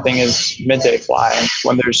 One thing is midday flying.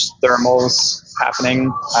 When there's thermals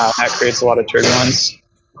happening, that creates a lot of turbulence,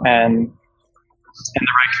 and in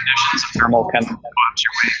the right conditions, a thermal can collapse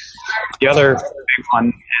your wing. The other big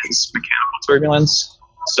one is mechanical turbulence.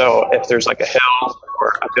 So if there's like a hill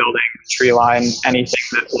or a building, tree line, anything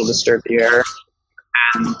that will disturb the air,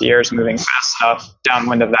 and the air is moving fast enough,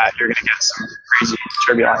 downwind of that, you're going to get some crazy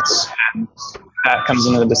turbulence. And that comes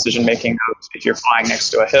into the decision making of if you're flying next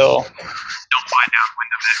to a hill, don't fly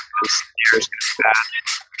downwind of it because the air is going to be bad.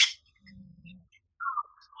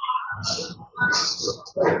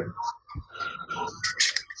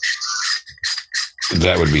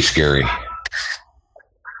 That would be scary.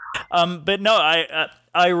 But no,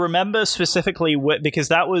 I remember specifically because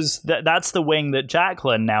that's the wing that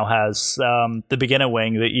Jacqueline now has, the beginner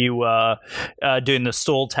wing that you doing the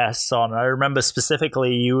stall tests on. I remember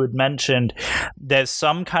specifically you had mentioned there's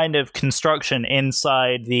some kind of construction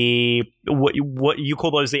inside the what you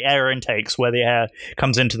call those the air intakes, where the air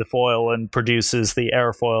comes into the foil and produces the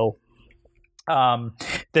airfoil.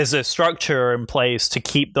 There's a structure in place to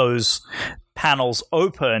keep those panels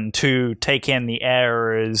open to take in the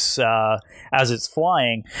air as it's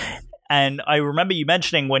flying. And I remember you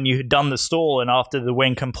mentioning when you had done the stall and after the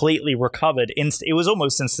wing completely recovered, it was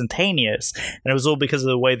almost instantaneous, and it was all because of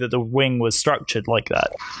the way that the wing was structured like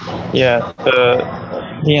that. Yeah,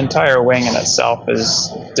 the entire wing in itself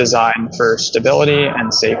is designed for stability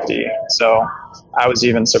and safety. So I was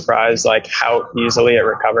even surprised like how easily it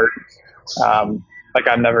recovered. Like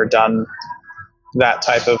I've never done that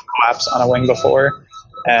type of collapse on a wing before,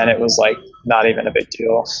 and it was like not even a big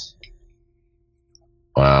deal.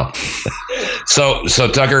 Wow. So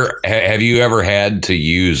Tucker, have you ever had to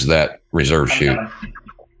use that reserve chute?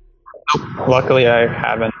 Luckily, I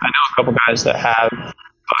haven't. I know a couple guys that have,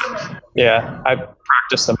 but yeah, I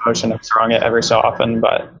practice the motion of throwing it every so often,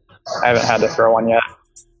 but I haven't had to throw one yet.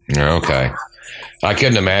 Okay. I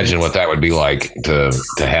couldn't imagine what that would be like to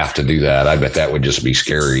have to do that. I bet that would just be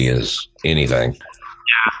scary as anything.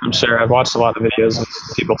 Yeah, I'm sure. I've watched a lot of videos of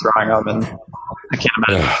people throwing them, and I can't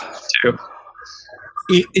imagine too.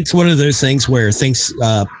 It's one of those things where things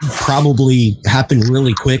probably happen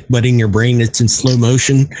really quick, but in your brain it's in slow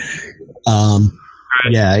motion. Right.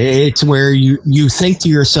 Yeah, it's where you think to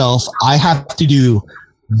yourself, I have to do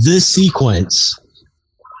this sequence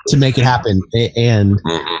to make it happen. And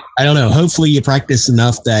I don't know, hopefully you practice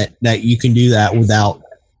enough that you can do that without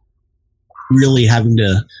really having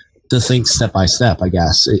to think step by step, I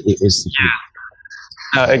guess, is the key.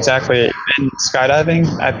 Exactly. In skydiving,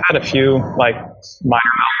 I've had a few like minor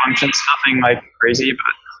malfunctions, nothing like crazy,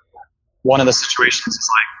 but one of the situations is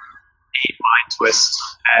like 8 line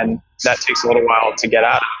twists, and that takes a little while to get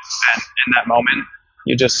out of. And in that moment,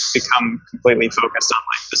 you just become completely focused on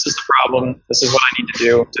like, this is the problem, this is what I need to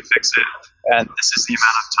do to fix it, and this is the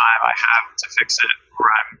amount of time I have to fix it, or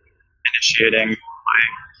I'm initiating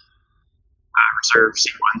my reserve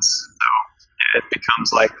sequence. So it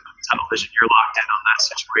becomes like tunnel vision. You're locked in on that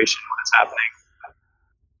situation when it's happening.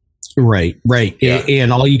 Right. Yeah.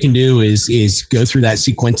 And all you can do is go through that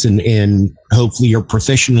sequence and hopefully you're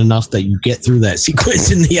proficient enough that you get through that sequence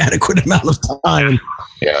in the adequate amount of time.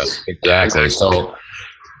 Yeah, exactly. So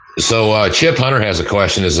Chip Hunter has a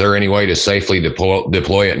question. Is there any way to safely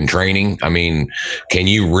deploy it in training? I mean, can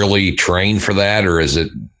you really train for that? Or is it,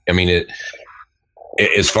 I mean,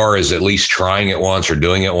 as far as at least trying it once or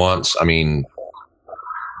doing it once, I mean,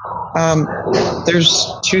 there's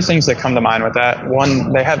two things that come to mind with that.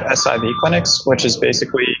 One, they have SIV clinics, which is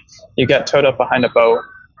basically you get towed up behind a boat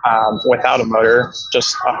without a motor,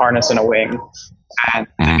 just a harness and a wing, and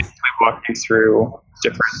they basically walk you through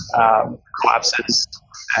different collapses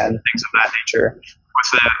and things of that nature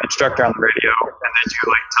with the instructor on the radio, and they do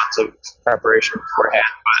like tons of preparation beforehand.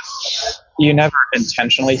 But you never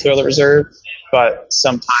intentionally throw the reserve, but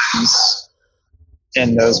sometimes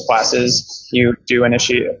in those classes you do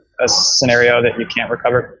initiate a scenario that you can't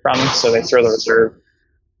recover from, so they throw the reserve,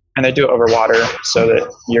 and they do it over water so that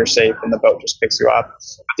you're safe and the boat just picks you up.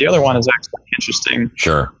 But the other one is actually interesting.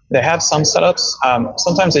 Sure. They have some setups.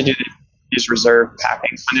 Sometimes they do these reserve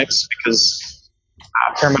packing clinics because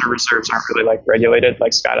perimeter reserves aren't really like regulated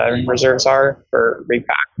like skydiving reserves are for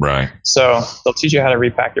repack. Right. So they'll teach you how to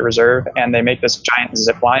repack your reserve, and they make this giant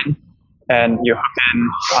zip line, and you hook in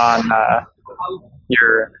on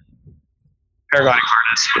your paragliding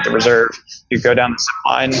harness with the reserve. You go down the zip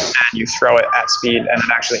line and you throw it at speed, and it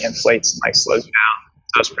actually inflates and like slows you down.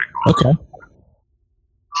 So that's pretty cool. Okay.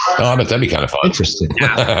 Oh, I bet that'd be kind of fun. Interesting.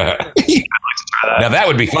 Yeah. I'd like to try try that. Now that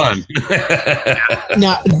would be fun.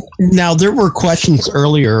 Now there were questions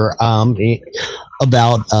earlier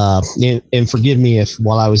about and forgive me if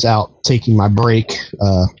while I was out taking my break,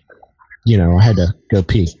 I had to go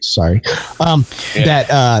pee. Sorry.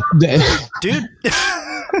 Dude.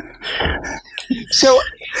 So,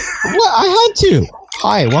 well, I had to.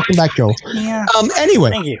 Hi, welcome back, Joel. Yeah.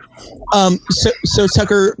 Anyway, Thank you. So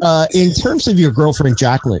Tucker, in terms of your girlfriend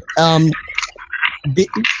Jacqueline, did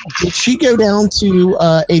she go down to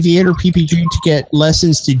Aviator PPG to get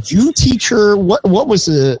lessons? Did you teach her? What was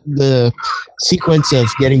the sequence of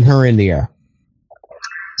getting her in the air?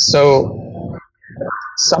 So,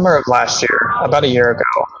 summer of last year, about a year ago,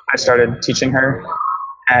 I started teaching her,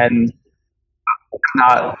 and I'm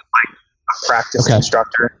not like a practice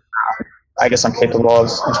instructor. I guess I'm capable of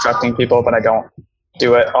instructing people, but I don't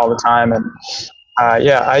do it all the time. And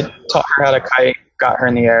I taught her how to kite, got her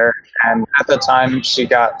in the air, and at the time she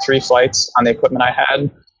got 3 flights on the equipment I had,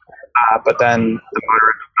 but then the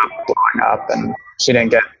motor ended up blowing up and she didn't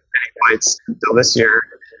get any flights until this year.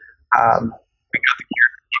 We got the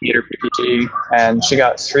Aviator PPG, and she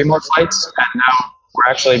got 3 more flights, and now we're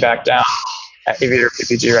actually back down at Aviator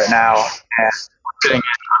PPG right now, and we're sitting in on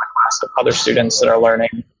a class of other students that are learning.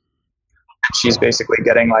 And she's basically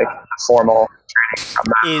getting like formal training from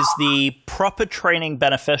that. Is the proper training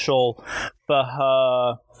beneficial for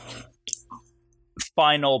her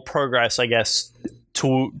final progress, I guess,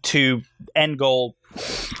 to end goal?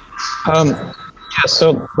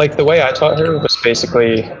 So like the way I taught her was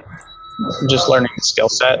basically just learning the skill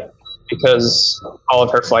set, because all of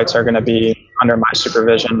her flights are going to be under my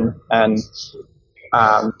supervision, and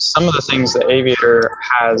some of the things that Aviator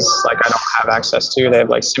has, like, I don't have access to. They have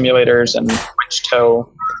like simulators and winch tow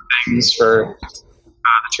things for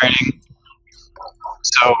the training.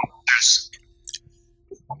 So there's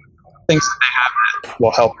things that they have that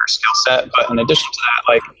will help her skill set. But in addition to that,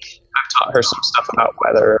 like, I've taught her some stuff about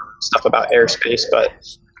weather, stuff about airspace, but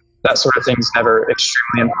that sort of thing is never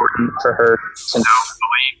extremely important for her to know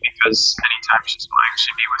fully, because anytime she's flying,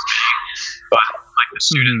 she'd be with me. But like the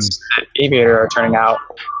students at Aviator are turning out,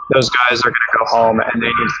 those guys are going to go home and they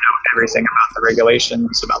need to know everything about the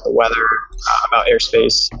regulations, about the weather, about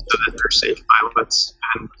airspace, so that they're safe pilots.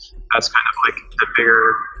 And that's kind of like the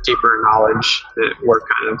bigger, deeper knowledge that we're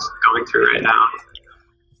kind of going through right now.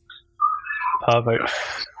 Perfect.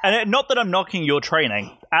 And not that I'm knocking your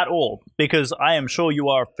training at all, because I am sure you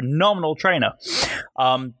are a phenomenal trainer.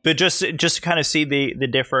 But just to kind of see the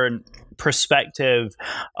different perspective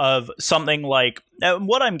of something like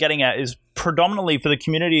what I'm getting at is predominantly for the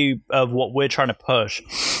community of what we're trying to push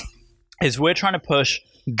is we're trying to push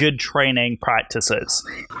good training practices.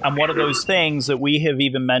 And one of those things that we have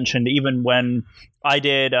even mentioned, even when I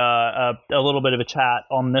did a little bit of a chat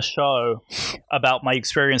on this show about my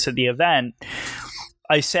experience at the event,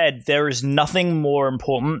 I said there is nothing more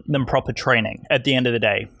important than proper training at the end of the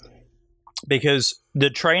day. Because the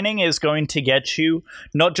training is going to get you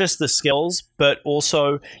not just the skills, but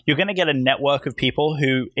also you're going to get a network of people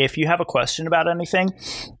who, if you have a question about anything,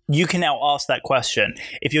 you can now ask that question.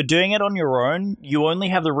 If you're doing it on your own, you only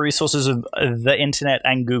have the resources of the internet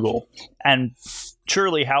and Google. And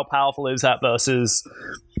truly, how powerful is that versus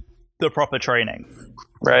the proper training?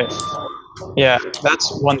 Right. Yeah,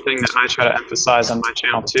 that's one thing that I try to emphasize on my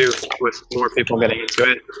channel too, with more people getting into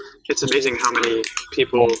it. It's amazing how many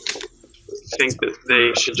people think that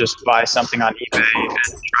they should just buy something on eBay and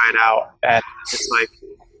try it out, and it's like,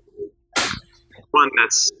 one,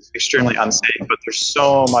 that's extremely unsafe, but there's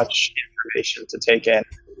so much information to take in,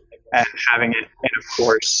 and having it in a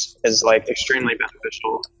course is like extremely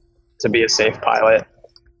beneficial to be a safe pilot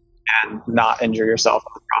and not injure yourself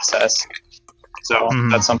in the process. So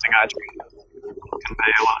that's something I try to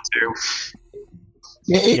convey a lot too.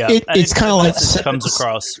 It's kind of like it comes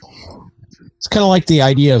across. It's kind of like the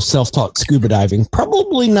idea of self-taught scuba diving.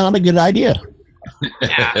 Probably not a good idea.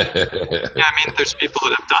 Yeah, I mean, there's people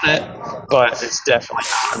that have done it, but it's definitely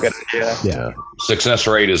not a good idea. Yeah, Success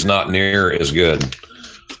rate is not near as good.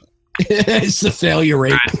 It's the failure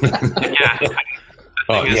rate. Right.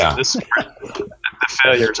 Yeah. The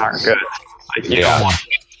failures aren't good. Like, you don't want.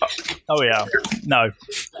 Oh yeah, no,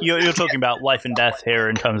 you're talking about life and death here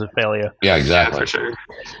in terms of failure. Yeah, exactly. Yeah, for sure.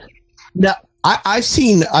 Now, I've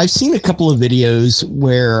seen a couple of videos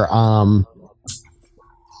where I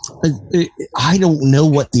don't know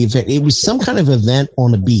what the event. It was some kind of event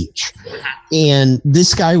on a beach, and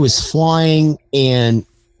this guy was flying, and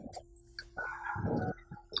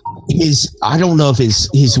I don't know if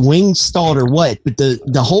his wings stalled or what, but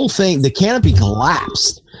the whole thing, the canopy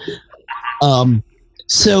collapsed.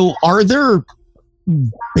 So are there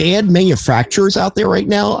bad manufacturers out there right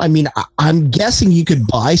now? I mean, I'm guessing you could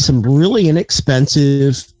buy some really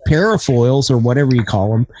inexpensive parafoils or whatever you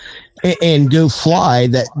call them and go fly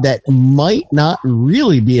that might not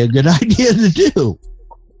really be a good idea to do.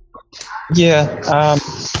 Yeah,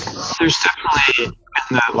 there's definitely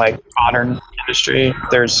in the like modern industry,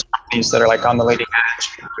 there's companies that are like on the leading edge.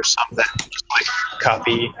 There's some that just like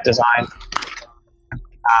copy design.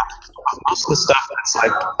 Most of the stuff that's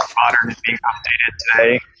like modern and being updated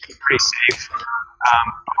today is pretty safe.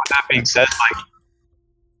 But with that being said, like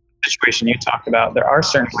the situation you talked about, there are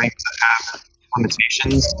certain wings that have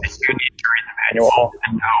limitations that you need to read the manual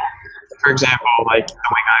and know. For example, like the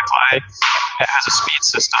wing I fly, it has a speed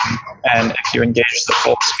system, and if you engage the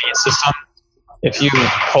full speed system, if you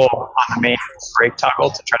pull on the main brake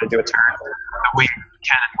toggle to try to do a turn, the wing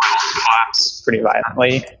can and will collapse pretty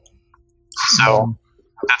violently. So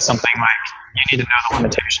that's something like you need to know the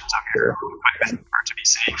limitations of your equipment for it to be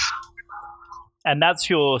safe. And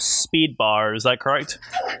that's your speed bar, is that correct?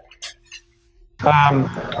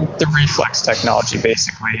 The reflex technology,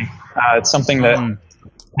 basically. It's something that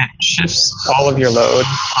it shifts all of your load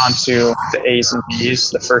onto the A's and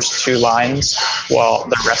B's, the first two lines, while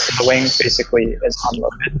the rest of the wing basically is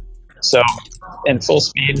unloaded. So in full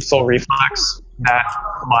speed, full reflex, that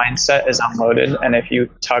line set is unloaded, and if you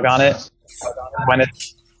tug on it, when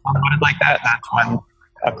it's unloaded like that, that's when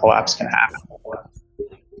a collapse can happen.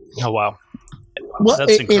 Oh, wow. Well,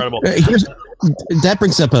 That's incredible. That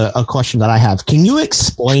brings up a question that I have. Can you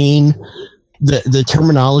explain the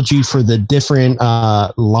terminology for the different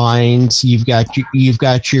lines? You've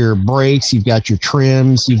got your brakes, you've got your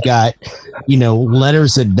trims, you've got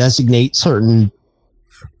letters that designate certain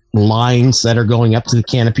lines that are going up to the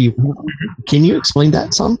canopy. Can you explain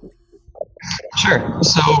that some? Sure.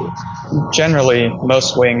 So generally,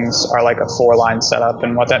 most wings are like a 4-line setup,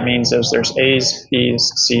 and what that means is there's A's,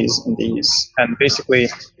 B's, C's, and D's. And basically,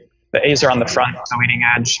 the A's are on the front, the leading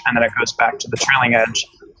edge, and then it goes back to the trailing edge.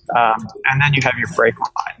 And then you have your brake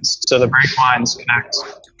lines. So the brake lines connect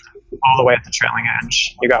all the way at the trailing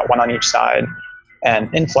edge. You got one on each side.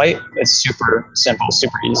 And in flight, it's super simple,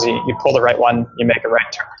 super easy. You pull the right one, you make a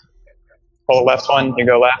right turn. Pull the left one, you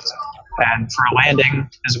go left. And for a landing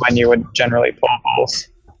is when you would generally pull both.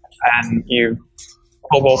 And you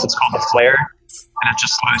pull both, it's called a flare, and it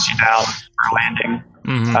just slows you down for a landing.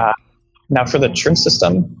 Mm-hmm. Now for the trim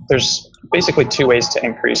system, there's basically 2 ways to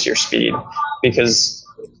increase your speed, because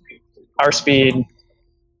our speed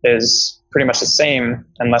is pretty much the same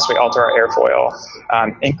unless we alter our airfoil.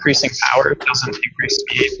 Increasing power doesn't increase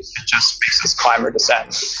speed, it just makes us climb or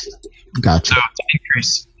descend. Gotcha. So to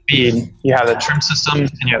increase speed, you have the trim system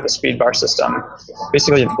and you have the speed bar system.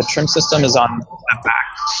 Basically, the trim system is on the back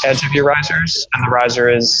edge of your risers, and the riser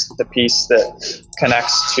is the piece that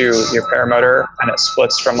connects to your paramotor, and it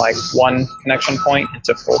splits from like 1 connection point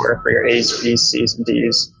into 4 for your A's, B's, C's, and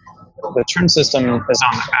D's. The trim system is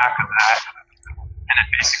on the back of that, and it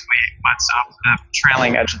basically lets up the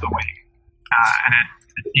trailing edge of the wing, and it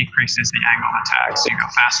decreases the angle of attack, so you go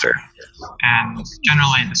faster. And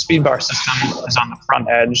generally, the speed bar system is on the front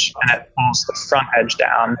edge, and it pulls the front edge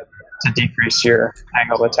down to decrease your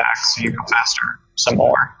angle of attack, so you go faster some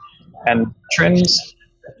more. And trims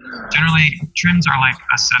are like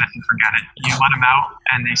a set it and forget it. You let them out,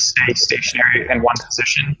 and they stay stationary in one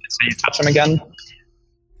position until you touch them again.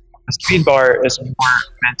 The speed bar is more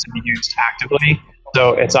meant to be used actively,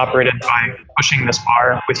 so it's operated by pushing this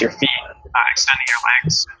bar with your feet, extending your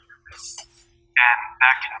legs, and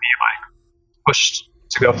that can be like pushed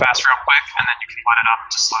to go fast real quick, and then you can let it up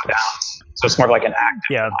to slow down. So it's more of like an active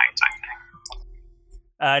flying type thing.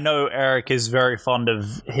 I know Eric is very fond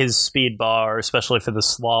of his speed bar, especially for the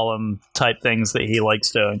slalom type things that he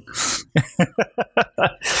likes doing.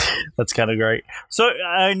 That's kind of great. So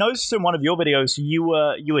I noticed in one of your videos you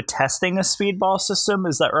were testing a speed bar system.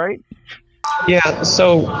 Is that right? Yeah.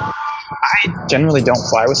 So I generally don't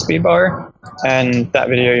fly with speed bar, and that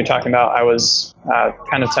video you're talking about, I was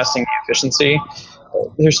kind of testing the efficiency.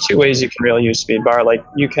 There's 2 ways you can really use speed bar. Like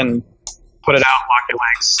you can put it out, lock your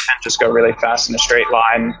legs, and just go really fast in a straight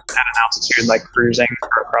line at an altitude like cruising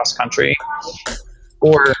or cross country.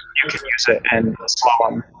 Or you can use it in a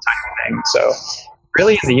slalom type of thing. So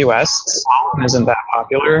really in the US, slalom isn't that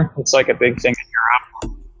popular. It's like a big thing in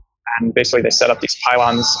Europe. And basically they set up these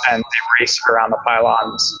pylons and they race around the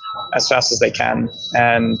pylons as fast as they can.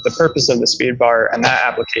 And the purpose of the speed bar and that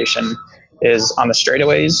application is on the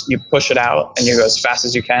straightaways, you push it out and you go as fast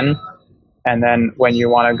as you can. And then when you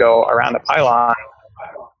want to go around the pylon,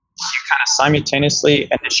 you kind of simultaneously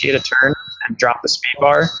initiate a turn and drop the speed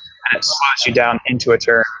bar, and it slows you down into a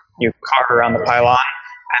turn. You carve around the pylon,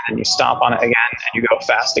 and then you stomp on it again, and you go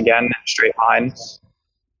fast again in a straight line.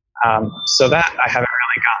 So that I haven't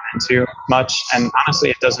really gotten into much, and honestly,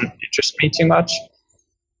 it doesn't interest me too much.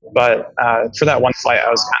 But for that one flight, I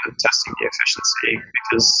was kind of testing the efficiency,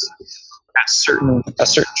 because at a certain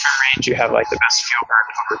trim range, you have like the best fuel burn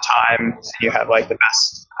over time, and you have like the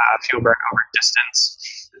best fuel burn over distance.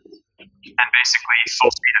 And basically,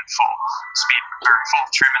 full speed and full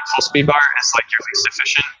trim and full speed bar is like your least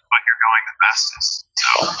efficient, but you're going the fastest. So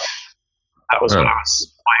that was what I was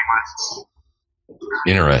playing with.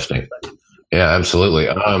 Interesting. Yeah, absolutely.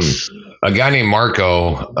 A guy named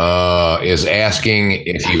Marco is asking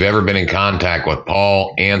if you've ever been in contact with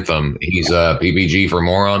Paul Anthem. He's a PPG for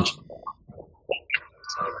morons.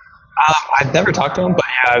 I've never talked to him, but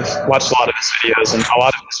yeah, I've watched a lot of his videos, and a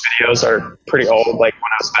lot of his videos are pretty old. Like when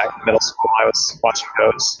I was back in middle school, I was watching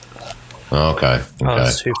those. Okay. Oh,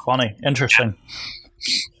 that's too funny. Interesting.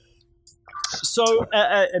 So,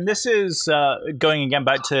 and this is going again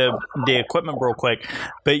back to the equipment real quick,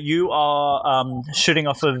 but you are shooting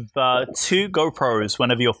off of 2 GoPros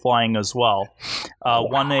whenever you're flying as well.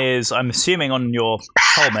 One is, I'm assuming, on your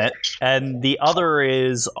helmet, and the other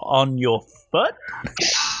is on your foot?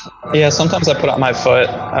 Yeah, sometimes I put it on my foot.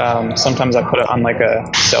 Sometimes I put it on like a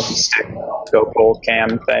selfie stick, GoPro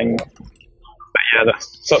cam thing. But yeah, the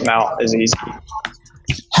foot mount is easy.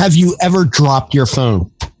 Have you ever dropped your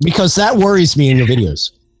phone? Because that worries me in your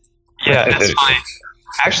videos. Yeah, it's funny.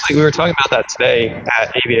 Actually, we were talking about that today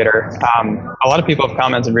at Aviator. A lot of people have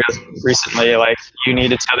commented recently, like, you need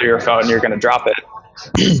to tether your phone, you're going to drop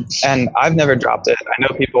it. And I've never dropped it. I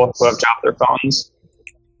know people who have dropped their phones.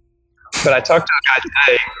 But I talked to a guy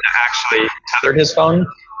today that actually tethered his phone,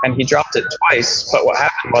 and he dropped it twice. But what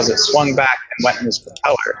happened was it swung back and went in his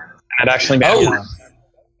propeller. And it actually made it.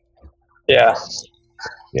 Yeah.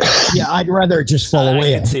 Yeah, I'd rather just fall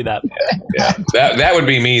away. I can see that. Yeah, that would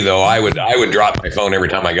be me though. I would drop my phone every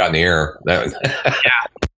time I got in the air. Yeah.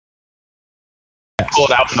 Pull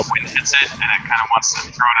it out when the wind hits it, and it kind of wants to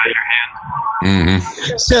throw it out of your hand.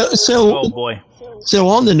 Mm-hmm. Oh boy. So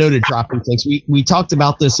on the note of dropping things, we talked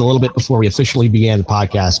about this a little bit before we officially began the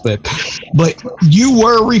podcast, but you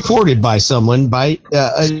were reported by someone to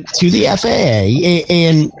the FAA,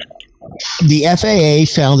 and the FAA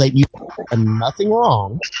found that you did nothing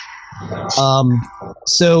wrong.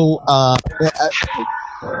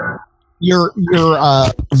 Your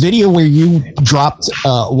video where you dropped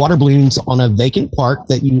water balloons on a vacant park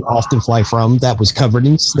that you often fly from that was covered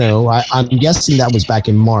in snow. I'm guessing that was back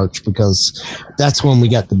in March, because that's when we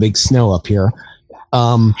got the big snow up here.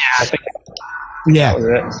 I think that was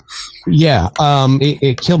it. Yeah.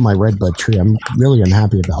 It killed my redbud tree. I'm really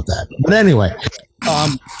unhappy about that. But anyway,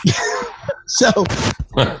 so,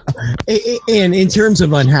 and in terms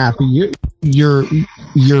of unhappy, your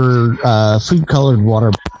food colored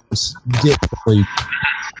water didn't really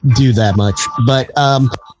do that much, but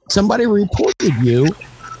somebody reported you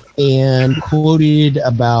and quoted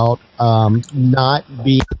about not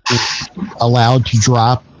being allowed to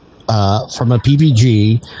drop from a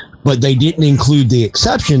PPG, but they didn't include the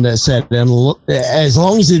exception that said as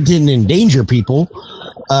long as it didn't endanger people,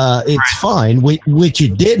 it's fine, which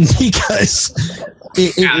it didn't, because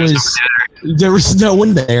there was no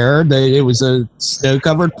one there. It was a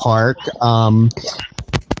snow-covered park.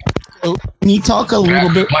 Can you talk a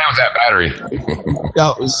little bit? Playing with that battery.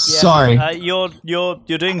 Oh, sorry. You're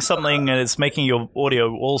doing something, and it's making your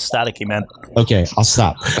audio all staticky, man. Okay, I'll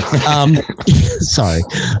stop. Sorry.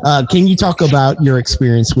 Can you talk about your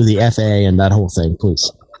experience with the FAA and that whole thing,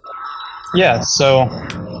 please? Yeah, so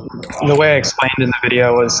the way I explained in the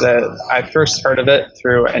video was that I first heard of it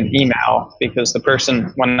through an email, because the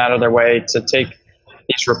person went out of their way to take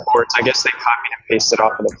these reports. I guess they copied and pasted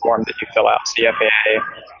off of the form that you fill out to the FAA,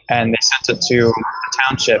 and they sent it to the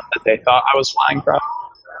township that they thought I was flying from,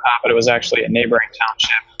 but it was actually a neighboring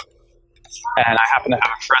township. And I happen to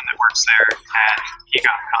have a friend that works there, and he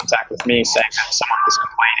got in contact with me saying that someone was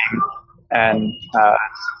complaining. And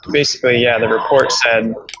basically, the report said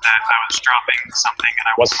that I was dropping something and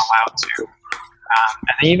I wasn't allowed to.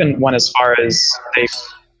 And they even went as far as they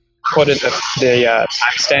quoted the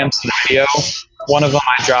timestamps in the video. One of them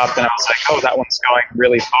I dropped, and I was like, oh, that one's going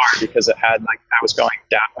really far, because it had, like, I was going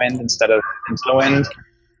downwind instead of into the wind.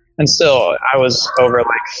 And still, I was over,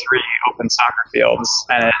 like, 3 open soccer fields,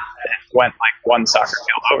 and it went, like, 1 soccer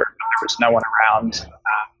field over, but there was no one around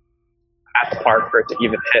at the park for it to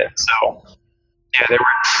even hit. So, yeah, they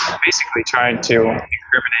were basically trying to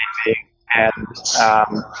incriminate me. And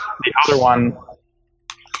the other one,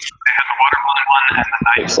 they had the water balloon one and the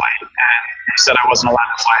night flight, and they said I wasn't allowed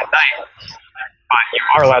to fly at night. But you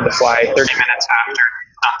are allowed to fly 30 minutes after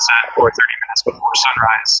sunset or 30 minutes before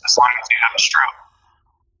sunrise, as long as you have a strobe.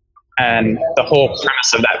 And the whole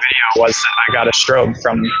premise of that video was that I got a strobe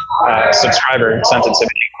from a subscriber sent it to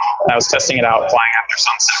me. I was testing it out flying after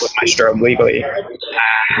sunset with my strobe legally.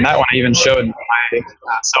 And that one I even showed my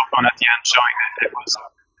cell phone at the end, showing that it was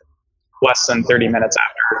less than 30 minutes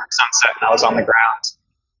after sunset and I was on the ground.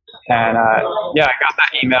 And yeah, I got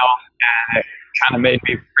that email and it kind of made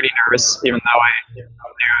me pretty nervous, even though I knew that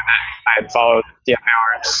I had followed the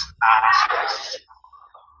FARs.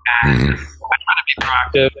 And I tried to be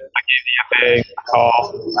proactive. I gave the FAA a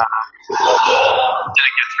call.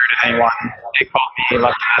 Didn't get through to anyone. They called me,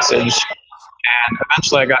 left a message, and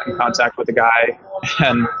eventually I got in contact with the guy.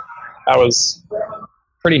 And I was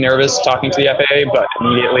pretty nervous talking to the FAA, but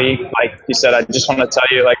immediately, like you said, I just want to tell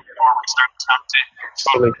you, like before we start the testing, you're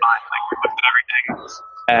totally fine. Like we looked at everything,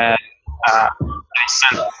 and they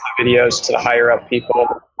sent the videos to the higher up people,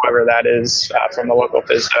 whoever that is, from the local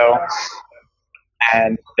FSDO.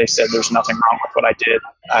 And they said there's nothing wrong with what I did.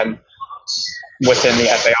 I'm within the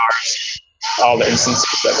FARs, all the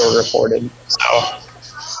instances that were reported. So,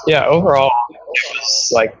 yeah, overall, it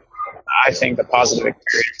was like, I think, a positive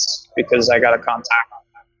experience because I got to contact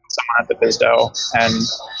someone at the FSDO.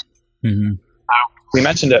 And we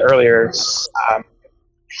mentioned it earlier.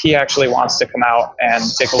 He actually wants to come out and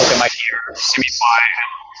take a look at my gear, see me fly, and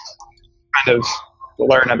kind of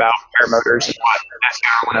learn about paramotors and what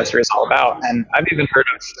FAR 103 is all about. And I've even heard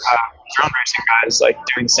of drone racing guys like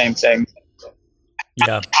doing the same thing.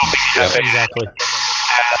 Yeah, exactly. And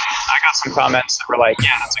I got some comments that were like,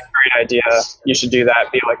 yeah, that's a great idea. You should do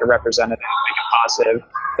that. Be like a representative, make it positive.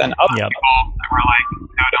 Then other people that were like,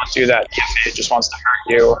 no, don't do that. The FAA just wants to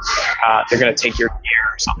hurt you. They're going to take your gear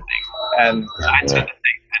or something. And I tend to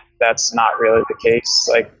think that that's not really the case.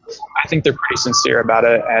 Like, I think they're pretty sincere about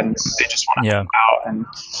it, and they just want to help out. And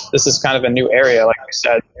this is kind of a new area, like we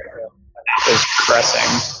said, is progressing,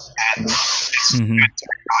 and it's good to make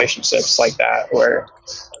relationships like that where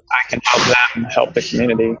I can help them help the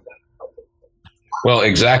community. Well,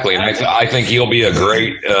 exactly, and I think you'll be a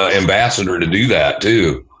great ambassador to do that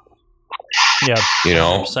too. Yeah, you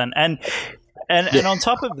know, 100%. And on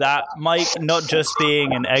top of that, Mike, not just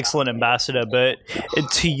being an excellent ambassador, but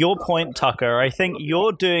to your point, Tucker, I think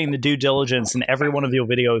you're doing the due diligence in every one of your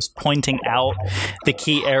videos, pointing out the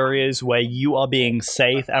key areas where you are being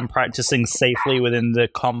safe and practicing safely within the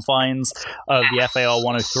confines of the FAR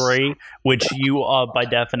 103, which you are by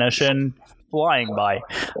definition flying by.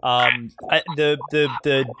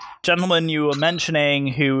 The gentleman you were mentioning,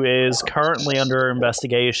 who is currently under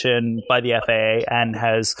investigation by the FAA and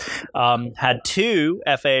has had 2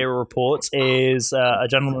 FAA reports, is a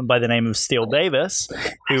gentleman by the name of Steele Davis,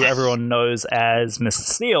 who everyone knows as Mr.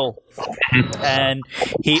 Steele. And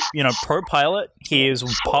he, pro pilot, he is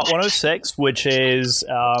Part 106, which is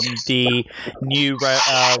the new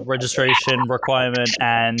registration requirement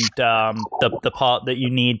and the part that you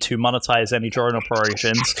need to monetize any drone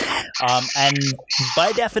operations. And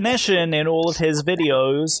by definition, in all of his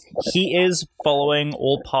videos, he is following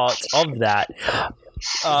all parts of that.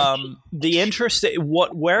 Where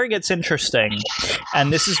it gets interesting,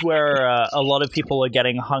 and this is where a lot of people are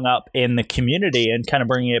getting hung up in the community, and kind of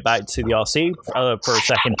bringing it back to the RC for a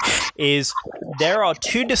second, is there are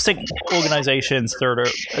 2 distinct organizations that are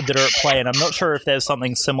at play, and I'm not sure if there's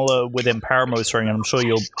something similar within paramotoring, and I'm sure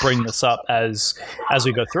you'll bring this up as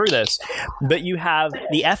we go through this. But you have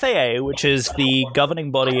the FAA, which is the governing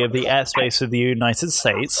body of the airspace of the United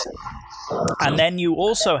States. And then you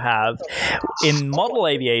also have, in model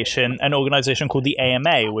aviation, an organization called the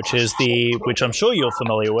AMA, which I'm sure you're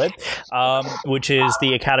familiar with, which is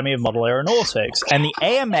the Academy of Model Aeronautics. And the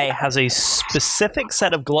AMA has a specific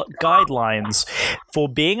set of guidelines for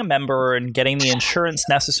being a member and getting the insurance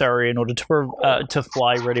necessary in order to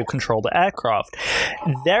fly radio-controlled aircraft.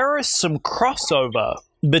 There is some crossover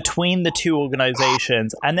between the 2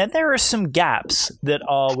 organizations, and then there are some gaps that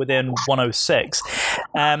are within 106.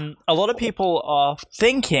 A lot of people are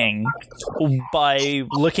thinking, by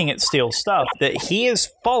looking at Steele's stuff, that he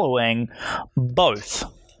is following both.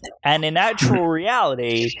 And in actual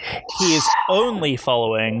reality, he is only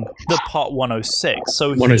following the Part 106.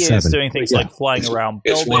 So he is doing things like flying around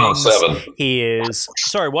buildings. It's 107. He is...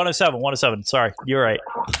 Sorry, 107. Sorry, you're right.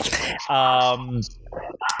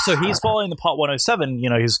 So he's following the Part 107.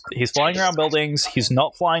 He's flying around buildings. He's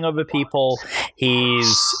not flying over people.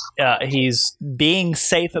 He's being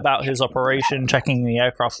safe about his operation, checking the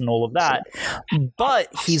aircraft and all of that. But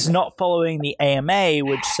he's not following the AMA,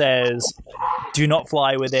 which says do not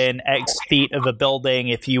fly within X feet of a building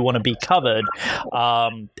if you want to be covered,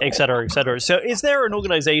 et cetera, et cetera. So is there an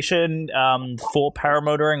organization for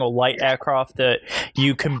paramotoring or light aircraft that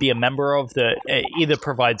you can be a member of that either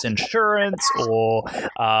provides insurance or,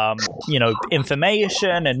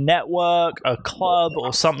 information, a network, a club,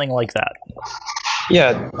 or something like that?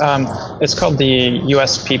 Yeah, it's called the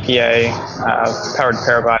USPPA, Powered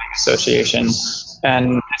Parabody Association,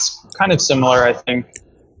 and it's kind of similar, I think.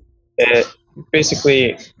 It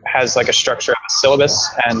basically has like a structure of a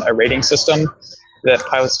syllabus and a rating system that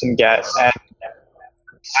pilots can get. And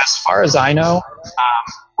as far as I know,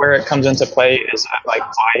 where it comes into play is at like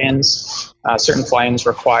fly-ins. Certain fly-ins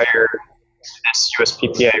require this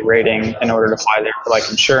USPPA rating in order to fly there for like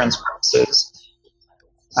insurance purposes.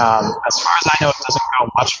 As far as I know, it doesn't go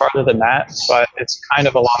much farther than that, but it's kind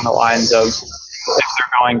of along the lines of if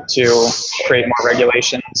they're going to create more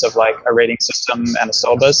regulations of like a rating system and a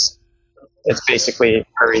syllabus, it's basically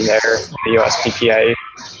already there in the USPPA.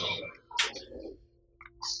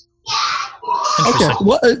 Okay,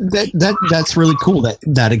 well, that's really cool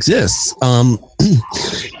that exists. Do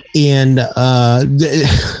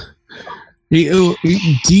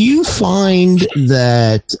you find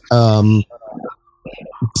that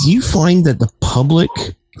the public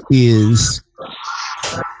is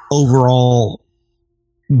overall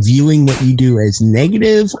viewing what you do as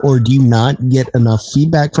negative, or do you not get enough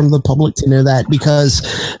feedback from the public to know that? Because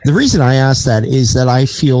the reason I ask that is that I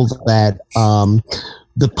feel that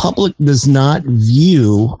the public does not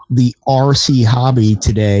view the RC hobby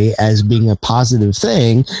today as being a positive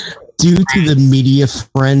thing due to the media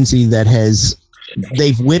frenzy that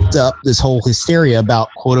they've whipped up this whole hysteria about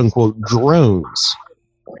quote unquote drones.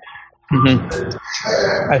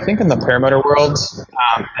 Mm-hmm. I think in the paramotor world,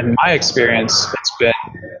 in my experience, it's been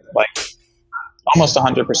like almost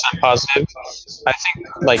 100% positive. I think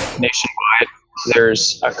like nationwide,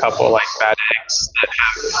 there's a couple like bad eggs that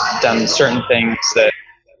have done certain things that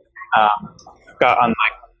got on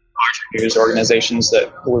like larger news organizations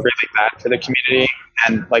that were really bad for the community,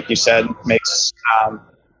 and like you said, makes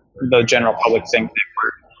the general public think that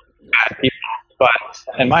we're bad people. But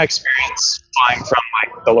in my experience, flying from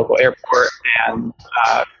like the local airport and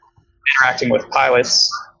interacting with pilots,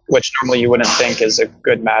 which normally you wouldn't think is a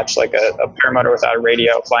good match, like a paramotor without a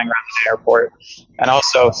radio flying around the airport, and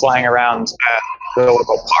also flying around at the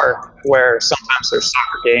local park where sometimes there's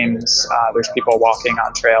soccer games, there's people walking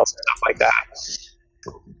on trails and stuff like that.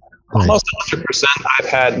 Right. Almost 100%, I've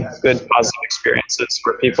had good positive experiences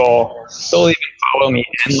where people, they'll even follow me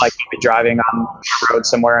in, like they'll be driving on a road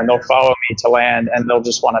somewhere and they'll follow me to land and they'll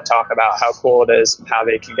just want to talk about how cool it is and how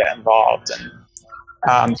they can get involved.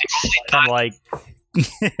 And kind of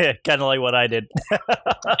like what I did.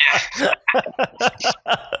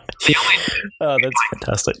 The only that's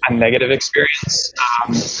fantastic. A negative experience.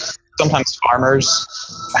 Sometimes farmers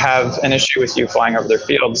have an issue with you flying over their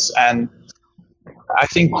fields, and I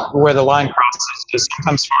think where the line crosses is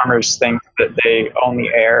sometimes farmers think that they own the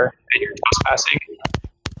air that you're trespassing,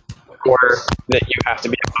 or that you have to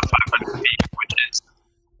be above 500 feet, which is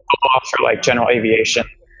a law for like general aviation,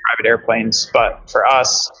 private airplanes. But for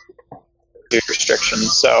us, due to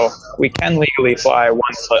restrictions, so we can legally fly 1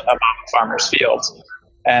 foot above a farmer's field.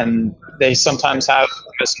 And they sometimes have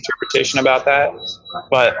misinterpretation about that,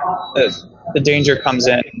 but the danger comes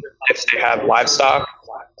in if they have livestock.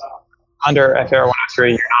 Under FAR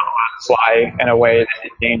 103, you're not allowed to fly in a way that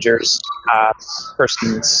endangers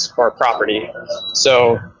persons or property.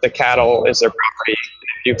 So the cattle is their property.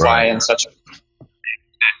 If you fly in such a way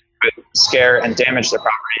that could scare and damage the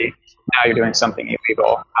property, now you're doing something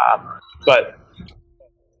illegal. But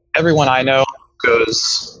everyone I know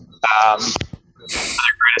goes their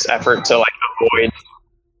greatest effort to like avoid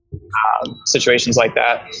situations like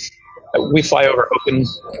that. We fly over open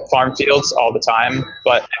farm fields all the time,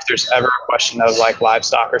 but if there's ever a question of like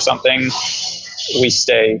livestock or something, we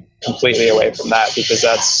stay completely away from that because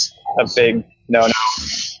that's a big no-no.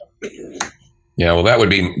 Yeah, well, that would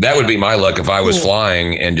be my luck if I was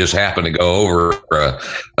flying and just happened to go over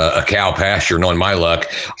a cow pasture. Knowing my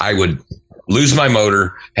luck, I would lose my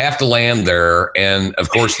motor, have to land there, and of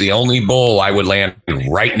course, the only bull I would land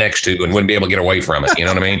right next to and wouldn't be able to get away from it. You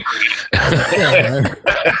know what I mean?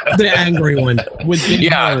 The angry one.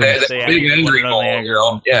 Yeah, the big angry bull. You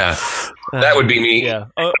know? Yeah, that would be me. Yeah,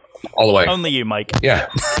 all the way. Only you, Mike. Yeah.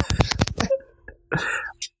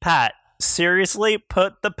 Pat, seriously,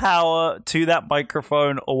 put the power to that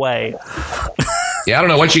microphone away. Yeah, I don't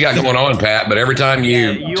know what you got going on, Pat, but every time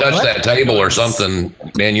you touch that table or something,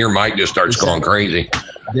 man, your mic just starts going crazy.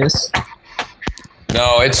 This?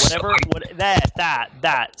 No, it's whatever. That.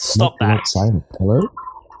 Stop that. Silent. Hello?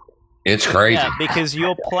 It's crazy. Yeah, because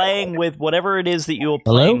you're playing with whatever it is that you're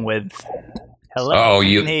Hello? playing with. Hello? Oh, I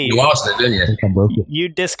you can hear you lost it, didn't I you? think I broke it. You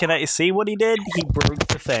disconnect. See what he did? He broke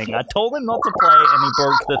the thing. I told him not to play, and he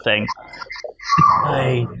broke the thing.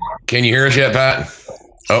 Hey, Can you hear us yet, Pat?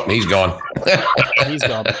 Oh, he's gone. he's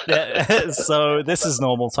gone. Yeah, so this is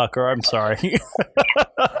normal, Tucker. I'm sorry.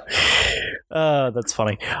 That's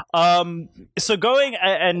funny. So going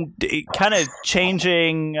and kind of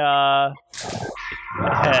changing.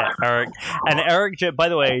 Eric. And Eric, by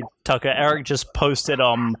the way, Tucker, Eric just posted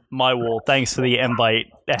on my wall, thanks for the invite.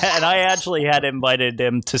 And I actually had invited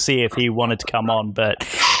him to see if he wanted to come on, but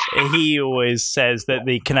he always says that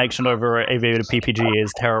the connection over AV to PPG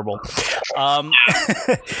is terrible.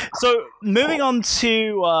 So moving on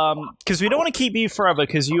to, because we don't want to keep you forever,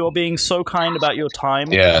 because you're being so kind about your time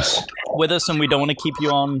Yes. with us, and we don't want to keep you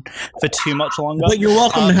on for too much longer. But you're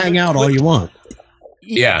welcome to hang out all you want.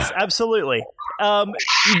 Yes, Yeah. absolutely. Let's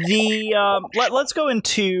go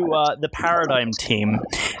into the Paradigm team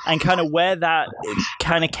and kind of where that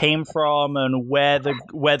kind of came from, and where the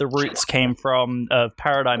roots came from of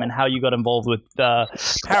Paradigm, and how you got involved with the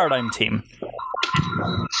Paradigm team.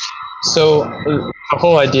 So the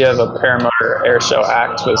whole idea of a paramotor airshow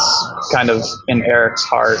act was kind of in Eric's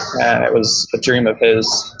heart, and it was a dream of his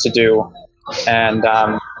to do. And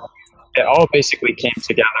it all basically came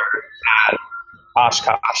together at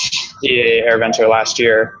Oshkosh, EAA AirVenture last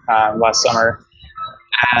summer.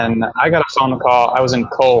 And I got a phone call. I was in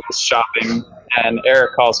Kohl's shopping, and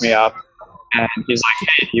Eric calls me up, and he's like,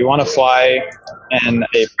 "Hey, do you want to fly in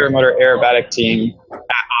a paramotor aerobatic team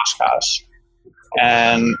at Oshkosh?"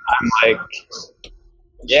 And I'm like,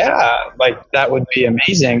 "Yeah, like that would be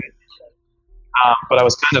amazing." But I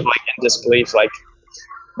was kind of like in disbelief, like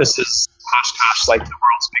this is Oshkosh, like the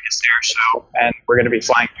world's biggest air show, and we're going to be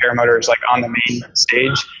flying paramotors like on the main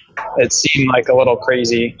stage. It seemed like a little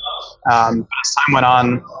crazy. But as time went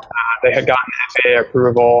on, they had gotten FAA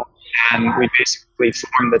approval, and we basically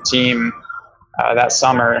formed the team that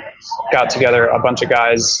summer. Got together a bunch of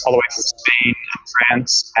guys all the way from Spain and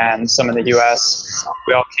France and some in the US.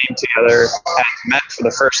 We all came together and met for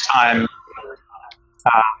the first time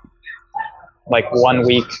like 1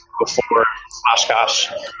 week before Oshkosh,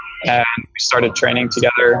 and we started training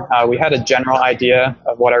together. We had a general idea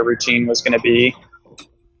of what our routine was going to be,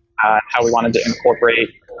 how we wanted to incorporate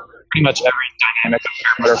pretty much every dynamic of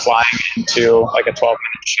paramotor flying into like a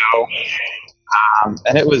 12-minute show.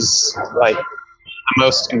 And it was like the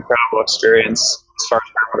most incredible experience as far as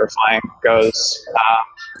paramotor flying goes.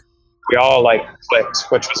 We all like clicked,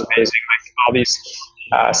 which was amazing. Like all these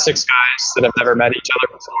 6 guys that have never met each other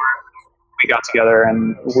before, we got together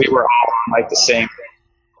and we were all on like the same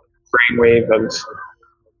brainwave of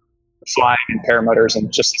flying and paramotors,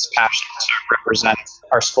 and just this passion to represent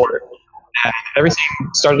our sport. And everything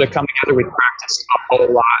started to come together. We practiced a whole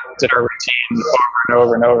lot, did our routine over and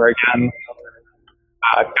over and over again,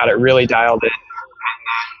 got it really dialed in. And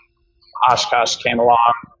then Oshkosh came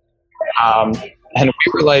along, and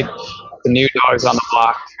we were like the new dogs on the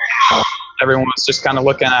block. Everyone was just kind of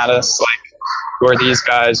looking at us like, who are these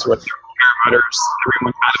guys with their paramotors?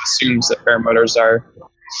 Everyone kind of assumes that paramotors are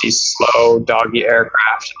these slow, doggy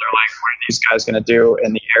aircraft, and they're like, what are these guys going to do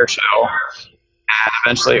in the air show? And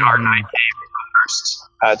eventually our night came for the first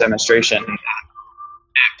demonstration, and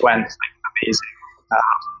it went like amazing.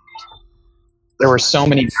 There were so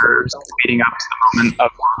many nerves leading up to the moment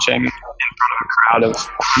of launching in front of a crowd of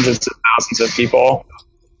hundreds of thousands of people,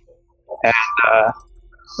 and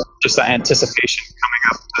just the anticipation coming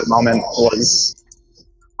up to the moment was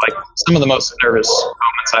like some of the most nervous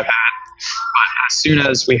moments I've had. But as soon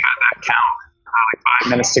as we had that count, like 5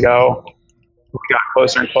 minutes to go, we got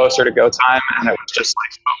closer and closer to go time, and it was just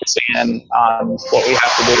like focusing in on what we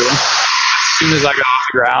have to do. As soon as I got off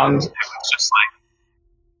the ground, it was just like,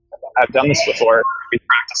 I've done this before. We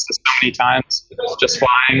practiced this so many times, just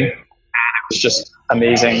flying, and it was just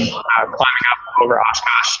amazing. Climbing up over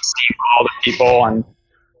Oshkosh, seeing all the people and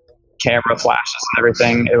camera flashes and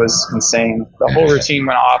everything. It was insane. The whole routine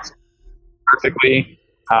went off perfectly.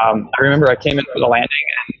 I remember I came in for the landing,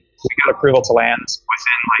 and we got approval to land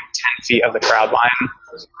within like 10 feet of the crowd line.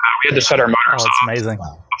 We had to shut our motors off Amazing.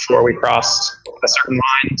 before we crossed a certain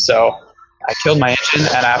line. So I killed my engine,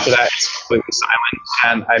 and after that, it's completely silent.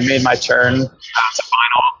 And I made my turn to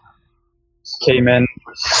final, came in,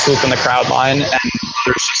 swooped in the crowd line, and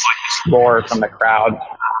there was just like this roar from the crowd.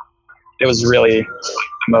 It was really like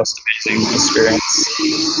the most amazing experience.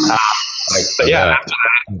 But yeah, after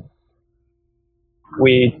that,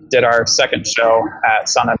 we did our second show at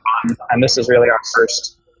Sun and Fun, and this is really our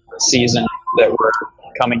first season that we're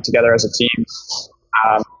coming together as a team.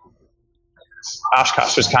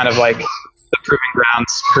 Oshkosh was kind of like the proving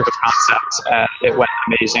grounds, proof of concept, and it went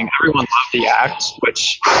amazing. Everyone loved the act,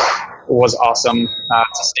 which was awesome to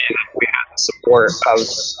see that we had the support of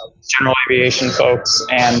general aviation folks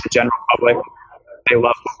and the general public. They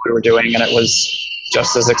loved what we were doing, and it was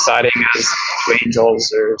just as exciting as Blue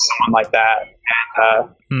Angels or someone like that.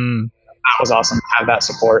 And that was awesome to have that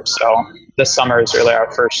support. So this summer is really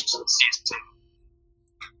our first season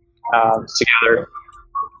together.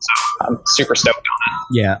 So I'm super stoked on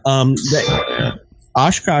it. Yeah.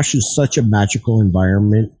 Oshkosh is such a magical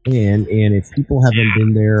environment, and if people haven't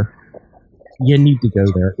been there, you need to go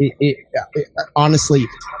there. Honestly,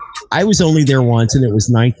 I was only there once, and it was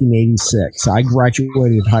 1986. I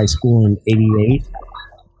graduated high school in '88,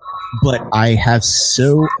 but I have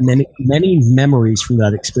so many memories from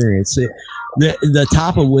that experience. The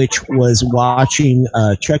top of which was watching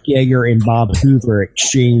Chuck Yeager and Bob Hoover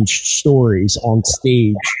exchange stories on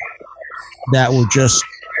stage that were just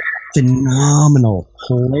phenomenal,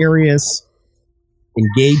 hilarious,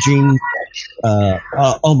 engaging.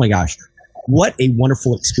 Oh my gosh, what a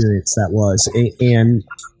wonderful experience that was. And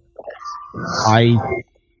I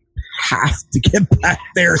have to get back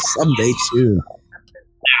there someday soon.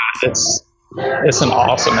 It's an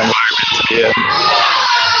awesome environment to be in.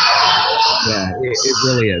 Yeah, it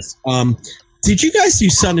really is. Did you guys do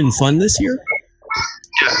Sun and Fun this year?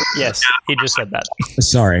 Yes, he just said that.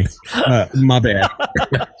 Sorry, my bad.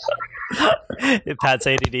 Pat's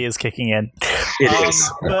ADD is kicking in. It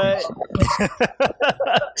is. But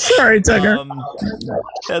sorry, Tucker.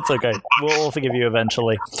 That's okay. We'll forgive you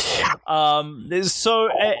eventually. So,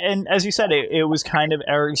 and as you said, it was kind of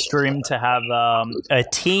Eric's dream to have a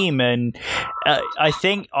team, and I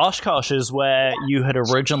think Oshkosh is where you had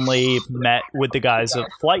originally met with the guys at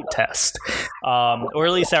Flight Test, or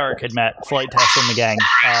at least Eric had met Flight Test and the gang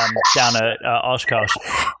down at Oshkosh,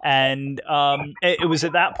 and it was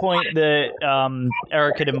at that point that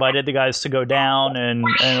Eric had invited the guys to go down and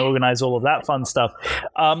organize all of that fun stuff.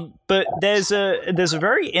 But there's a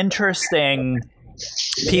very interesting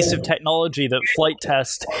piece of technology that Flight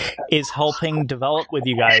Test is helping develop with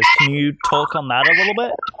you guys. Can you talk on that a little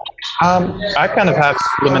bit? I kind of have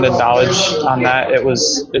limited knowledge on that.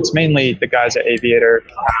 It's mainly the guys at Aviator,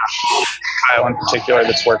 Kyle in particular,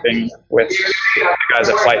 that's working with the guys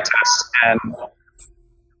at Flight Test. And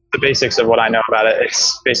the basics of what I know about it,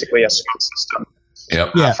 it's basically a smoke system.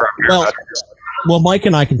 Yep. Yeah. Well, Mike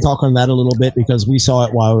and I can talk on that a little bit because we saw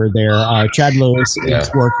it while we were there. Chad Lewis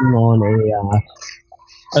is working on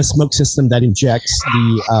a smoke system that injects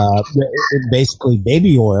the basically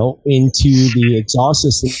baby oil into the exhaust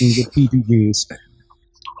system with PPGs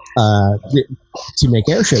to make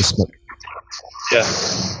air show smoke.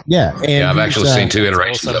 Yeah. And I've actually seen two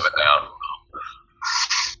iterations of it now.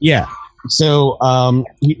 Yeah. So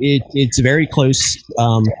it's very close.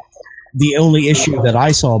 The only issue that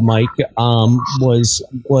I saw, Mike, was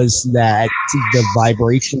that the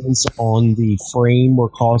vibrations on the frame were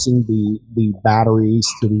causing the batteries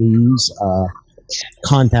to lose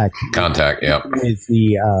contact. Contact, yeah. With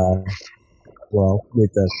the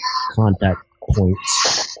with the contact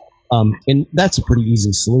points, and that's a pretty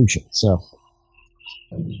easy solution. So.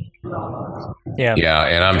 Yeah,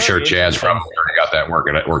 and I'm sure Chad's probably already got that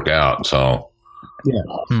worked out. So, yeah.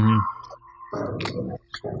 Mm-hmm.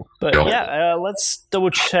 But let's double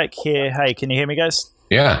check here. Hey, can you hear me, guys?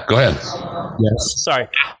 Yeah, go ahead. Yes. Sorry.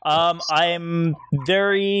 I'm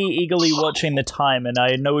very eagerly watching the time, and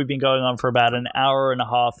I know we've been going on for about an hour and a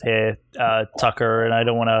half here, Tucker, and I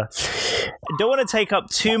don't want to take up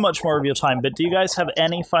too much more of your time, but do you guys have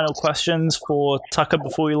any final questions for Tucker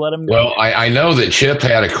before we let him go? Well, I know that Chip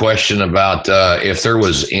had a question about if there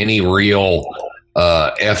was any real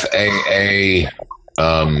FAA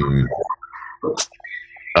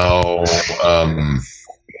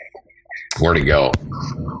where'd he go?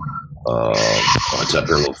 It's up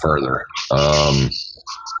here a little further.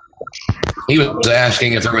 He was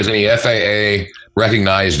asking if there was any FAA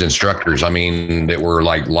recognized instructors. I mean, that were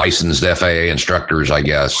like licensed FAA instructors, I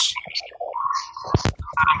guess.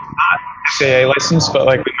 Not FAA licensed, but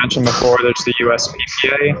like we mentioned before, there's the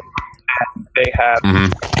USPPA, and they have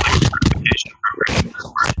certification program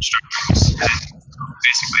for instructors. And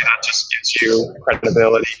basically, that just gives you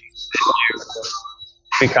credibility if you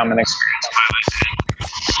become an experienced pilot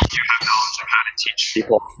and you have knowledge of how to teach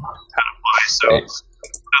people how to fly. So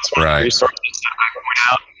that's one of the resources that I point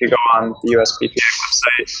out. If you go on the USPPA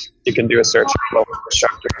website, you can do a search for local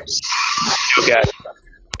instructors. You'll get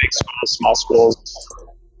big schools, small schools,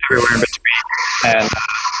 everywhere in between. And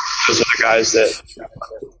those are the guys that are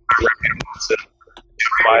reputable to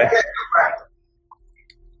fly.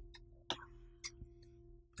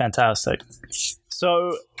 Fantastic.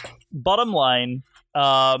 So, bottom line,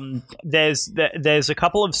 there's a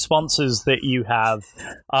couple of sponsors that you have.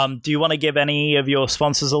 Do you want to give any of your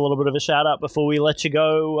sponsors a little bit of a shout out before we let you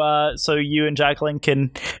go, so you and Jacqueline can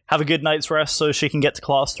have a good night's rest so she can get to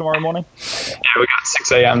class tomorrow morning? Yeah, we got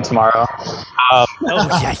 6 a.m. tomorrow. Oh,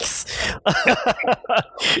 yikes.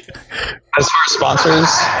 As far as sponsors,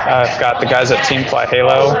 I've got the guys at Team Fly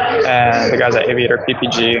Halo and the guys at Aviator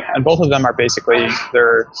PPG, and both of them are basically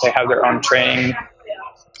they have their own training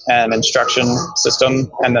and instruction system,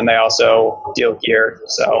 and then they also deal gear.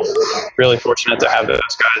 So really fortunate to have those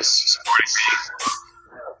guys supporting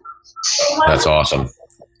me. That's awesome.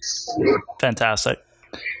 Fantastic.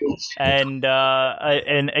 And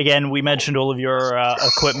again, we mentioned all of your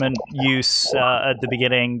equipment use at the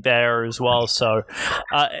beginning there as well. So,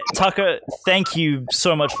 Tucker, thank you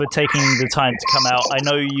so much for taking the time to come out. I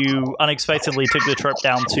know you unexpectedly took the trip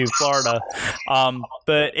down to Florida,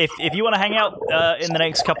 but if you want to hang out in the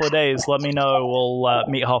next couple of days, let me know. We'll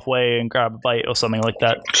meet halfway and grab a bite or something like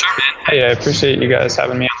that. Hey, I appreciate you guys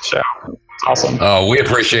having me on the show. Awesome. Oh, we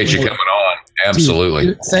appreciate you coming on. Absolutely.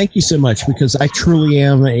 Dude, thank you so much, because I truly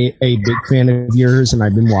am a big fan of yours, and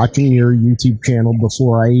I've been watching your YouTube channel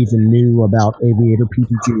before I even knew about Aviator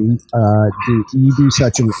PPG. You do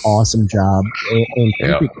such an awesome job, and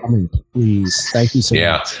keep it coming, please. Thank you so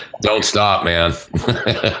much. Don't stop, man.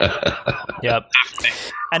 Yep.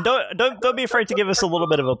 And don't be afraid to give us a little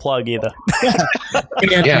bit of a plug either.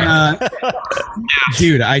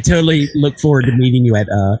 Dude, I totally look forward to meeting you at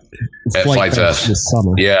Flight Fest this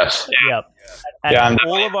summer. Yes. Yep. And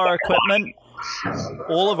all of our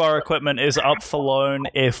equipment is up for loan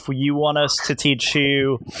if you want us to teach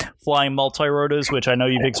you flying multi-rotors, which I know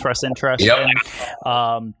you've expressed interest in.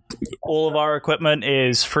 All of our equipment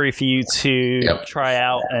is free for you to try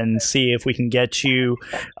out and see if we can get you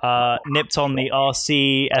nipped on the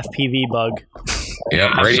RC FPV bug.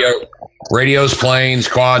 Yep. Radios, planes,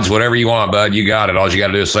 quads, whatever you want, bud. You got it. All you got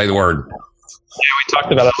to do is say the word. Yeah, we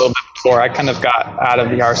talked about it a little bit before. I kind of got out of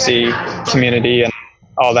the RC community and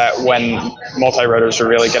all that when multi-rotors were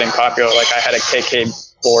really getting popular. Like, I had a KK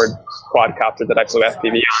board quadcopter that I flew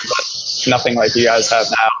FPV on, but nothing like you guys have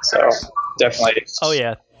now. So definitely. Oh,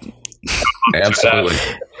 yeah. Absolutely.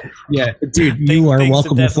 Yeah, dude, you are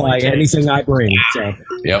welcome to fly anything I bring. So.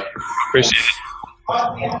 Yep. Appreciate it.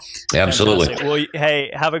 Absolutely. Fantastic. Well,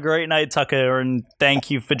 hey, have a great night, Tucker, and thank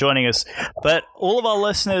you for joining us. But all of our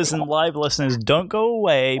listeners and live listeners, don't go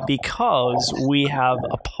away, because we have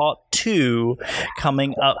a part 2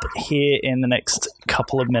 coming up here in the next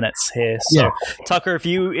couple of minutes here. So, Tucker, if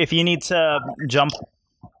you need to jump.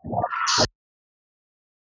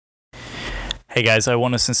 Hey guys, I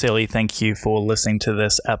want to sincerely thank you for listening to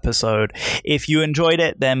this episode. If you enjoyed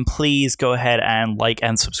it, then please go ahead and like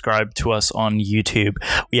and subscribe to us on YouTube.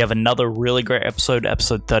 We have another really great episode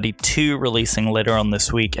 32, releasing later on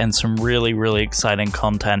this week, and some really, really exciting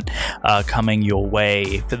content coming your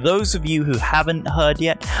way. For those of you who haven't heard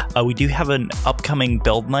yet, we do have an upcoming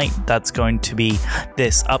build night that's going to be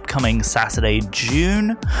this upcoming Saturday,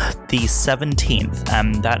 June the 17th,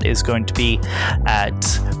 and that is going to be at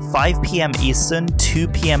 5 p.m. Eastern, 2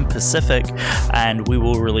 p.m. Pacific, and we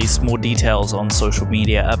will release more details on social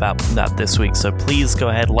media about that this week. So please go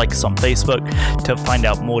ahead, like us on Facebook to find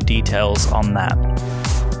out more details on that.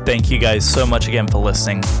 Thank you guys so much again for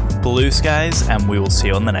listening. Blue skies, and we will see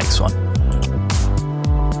you on the next one.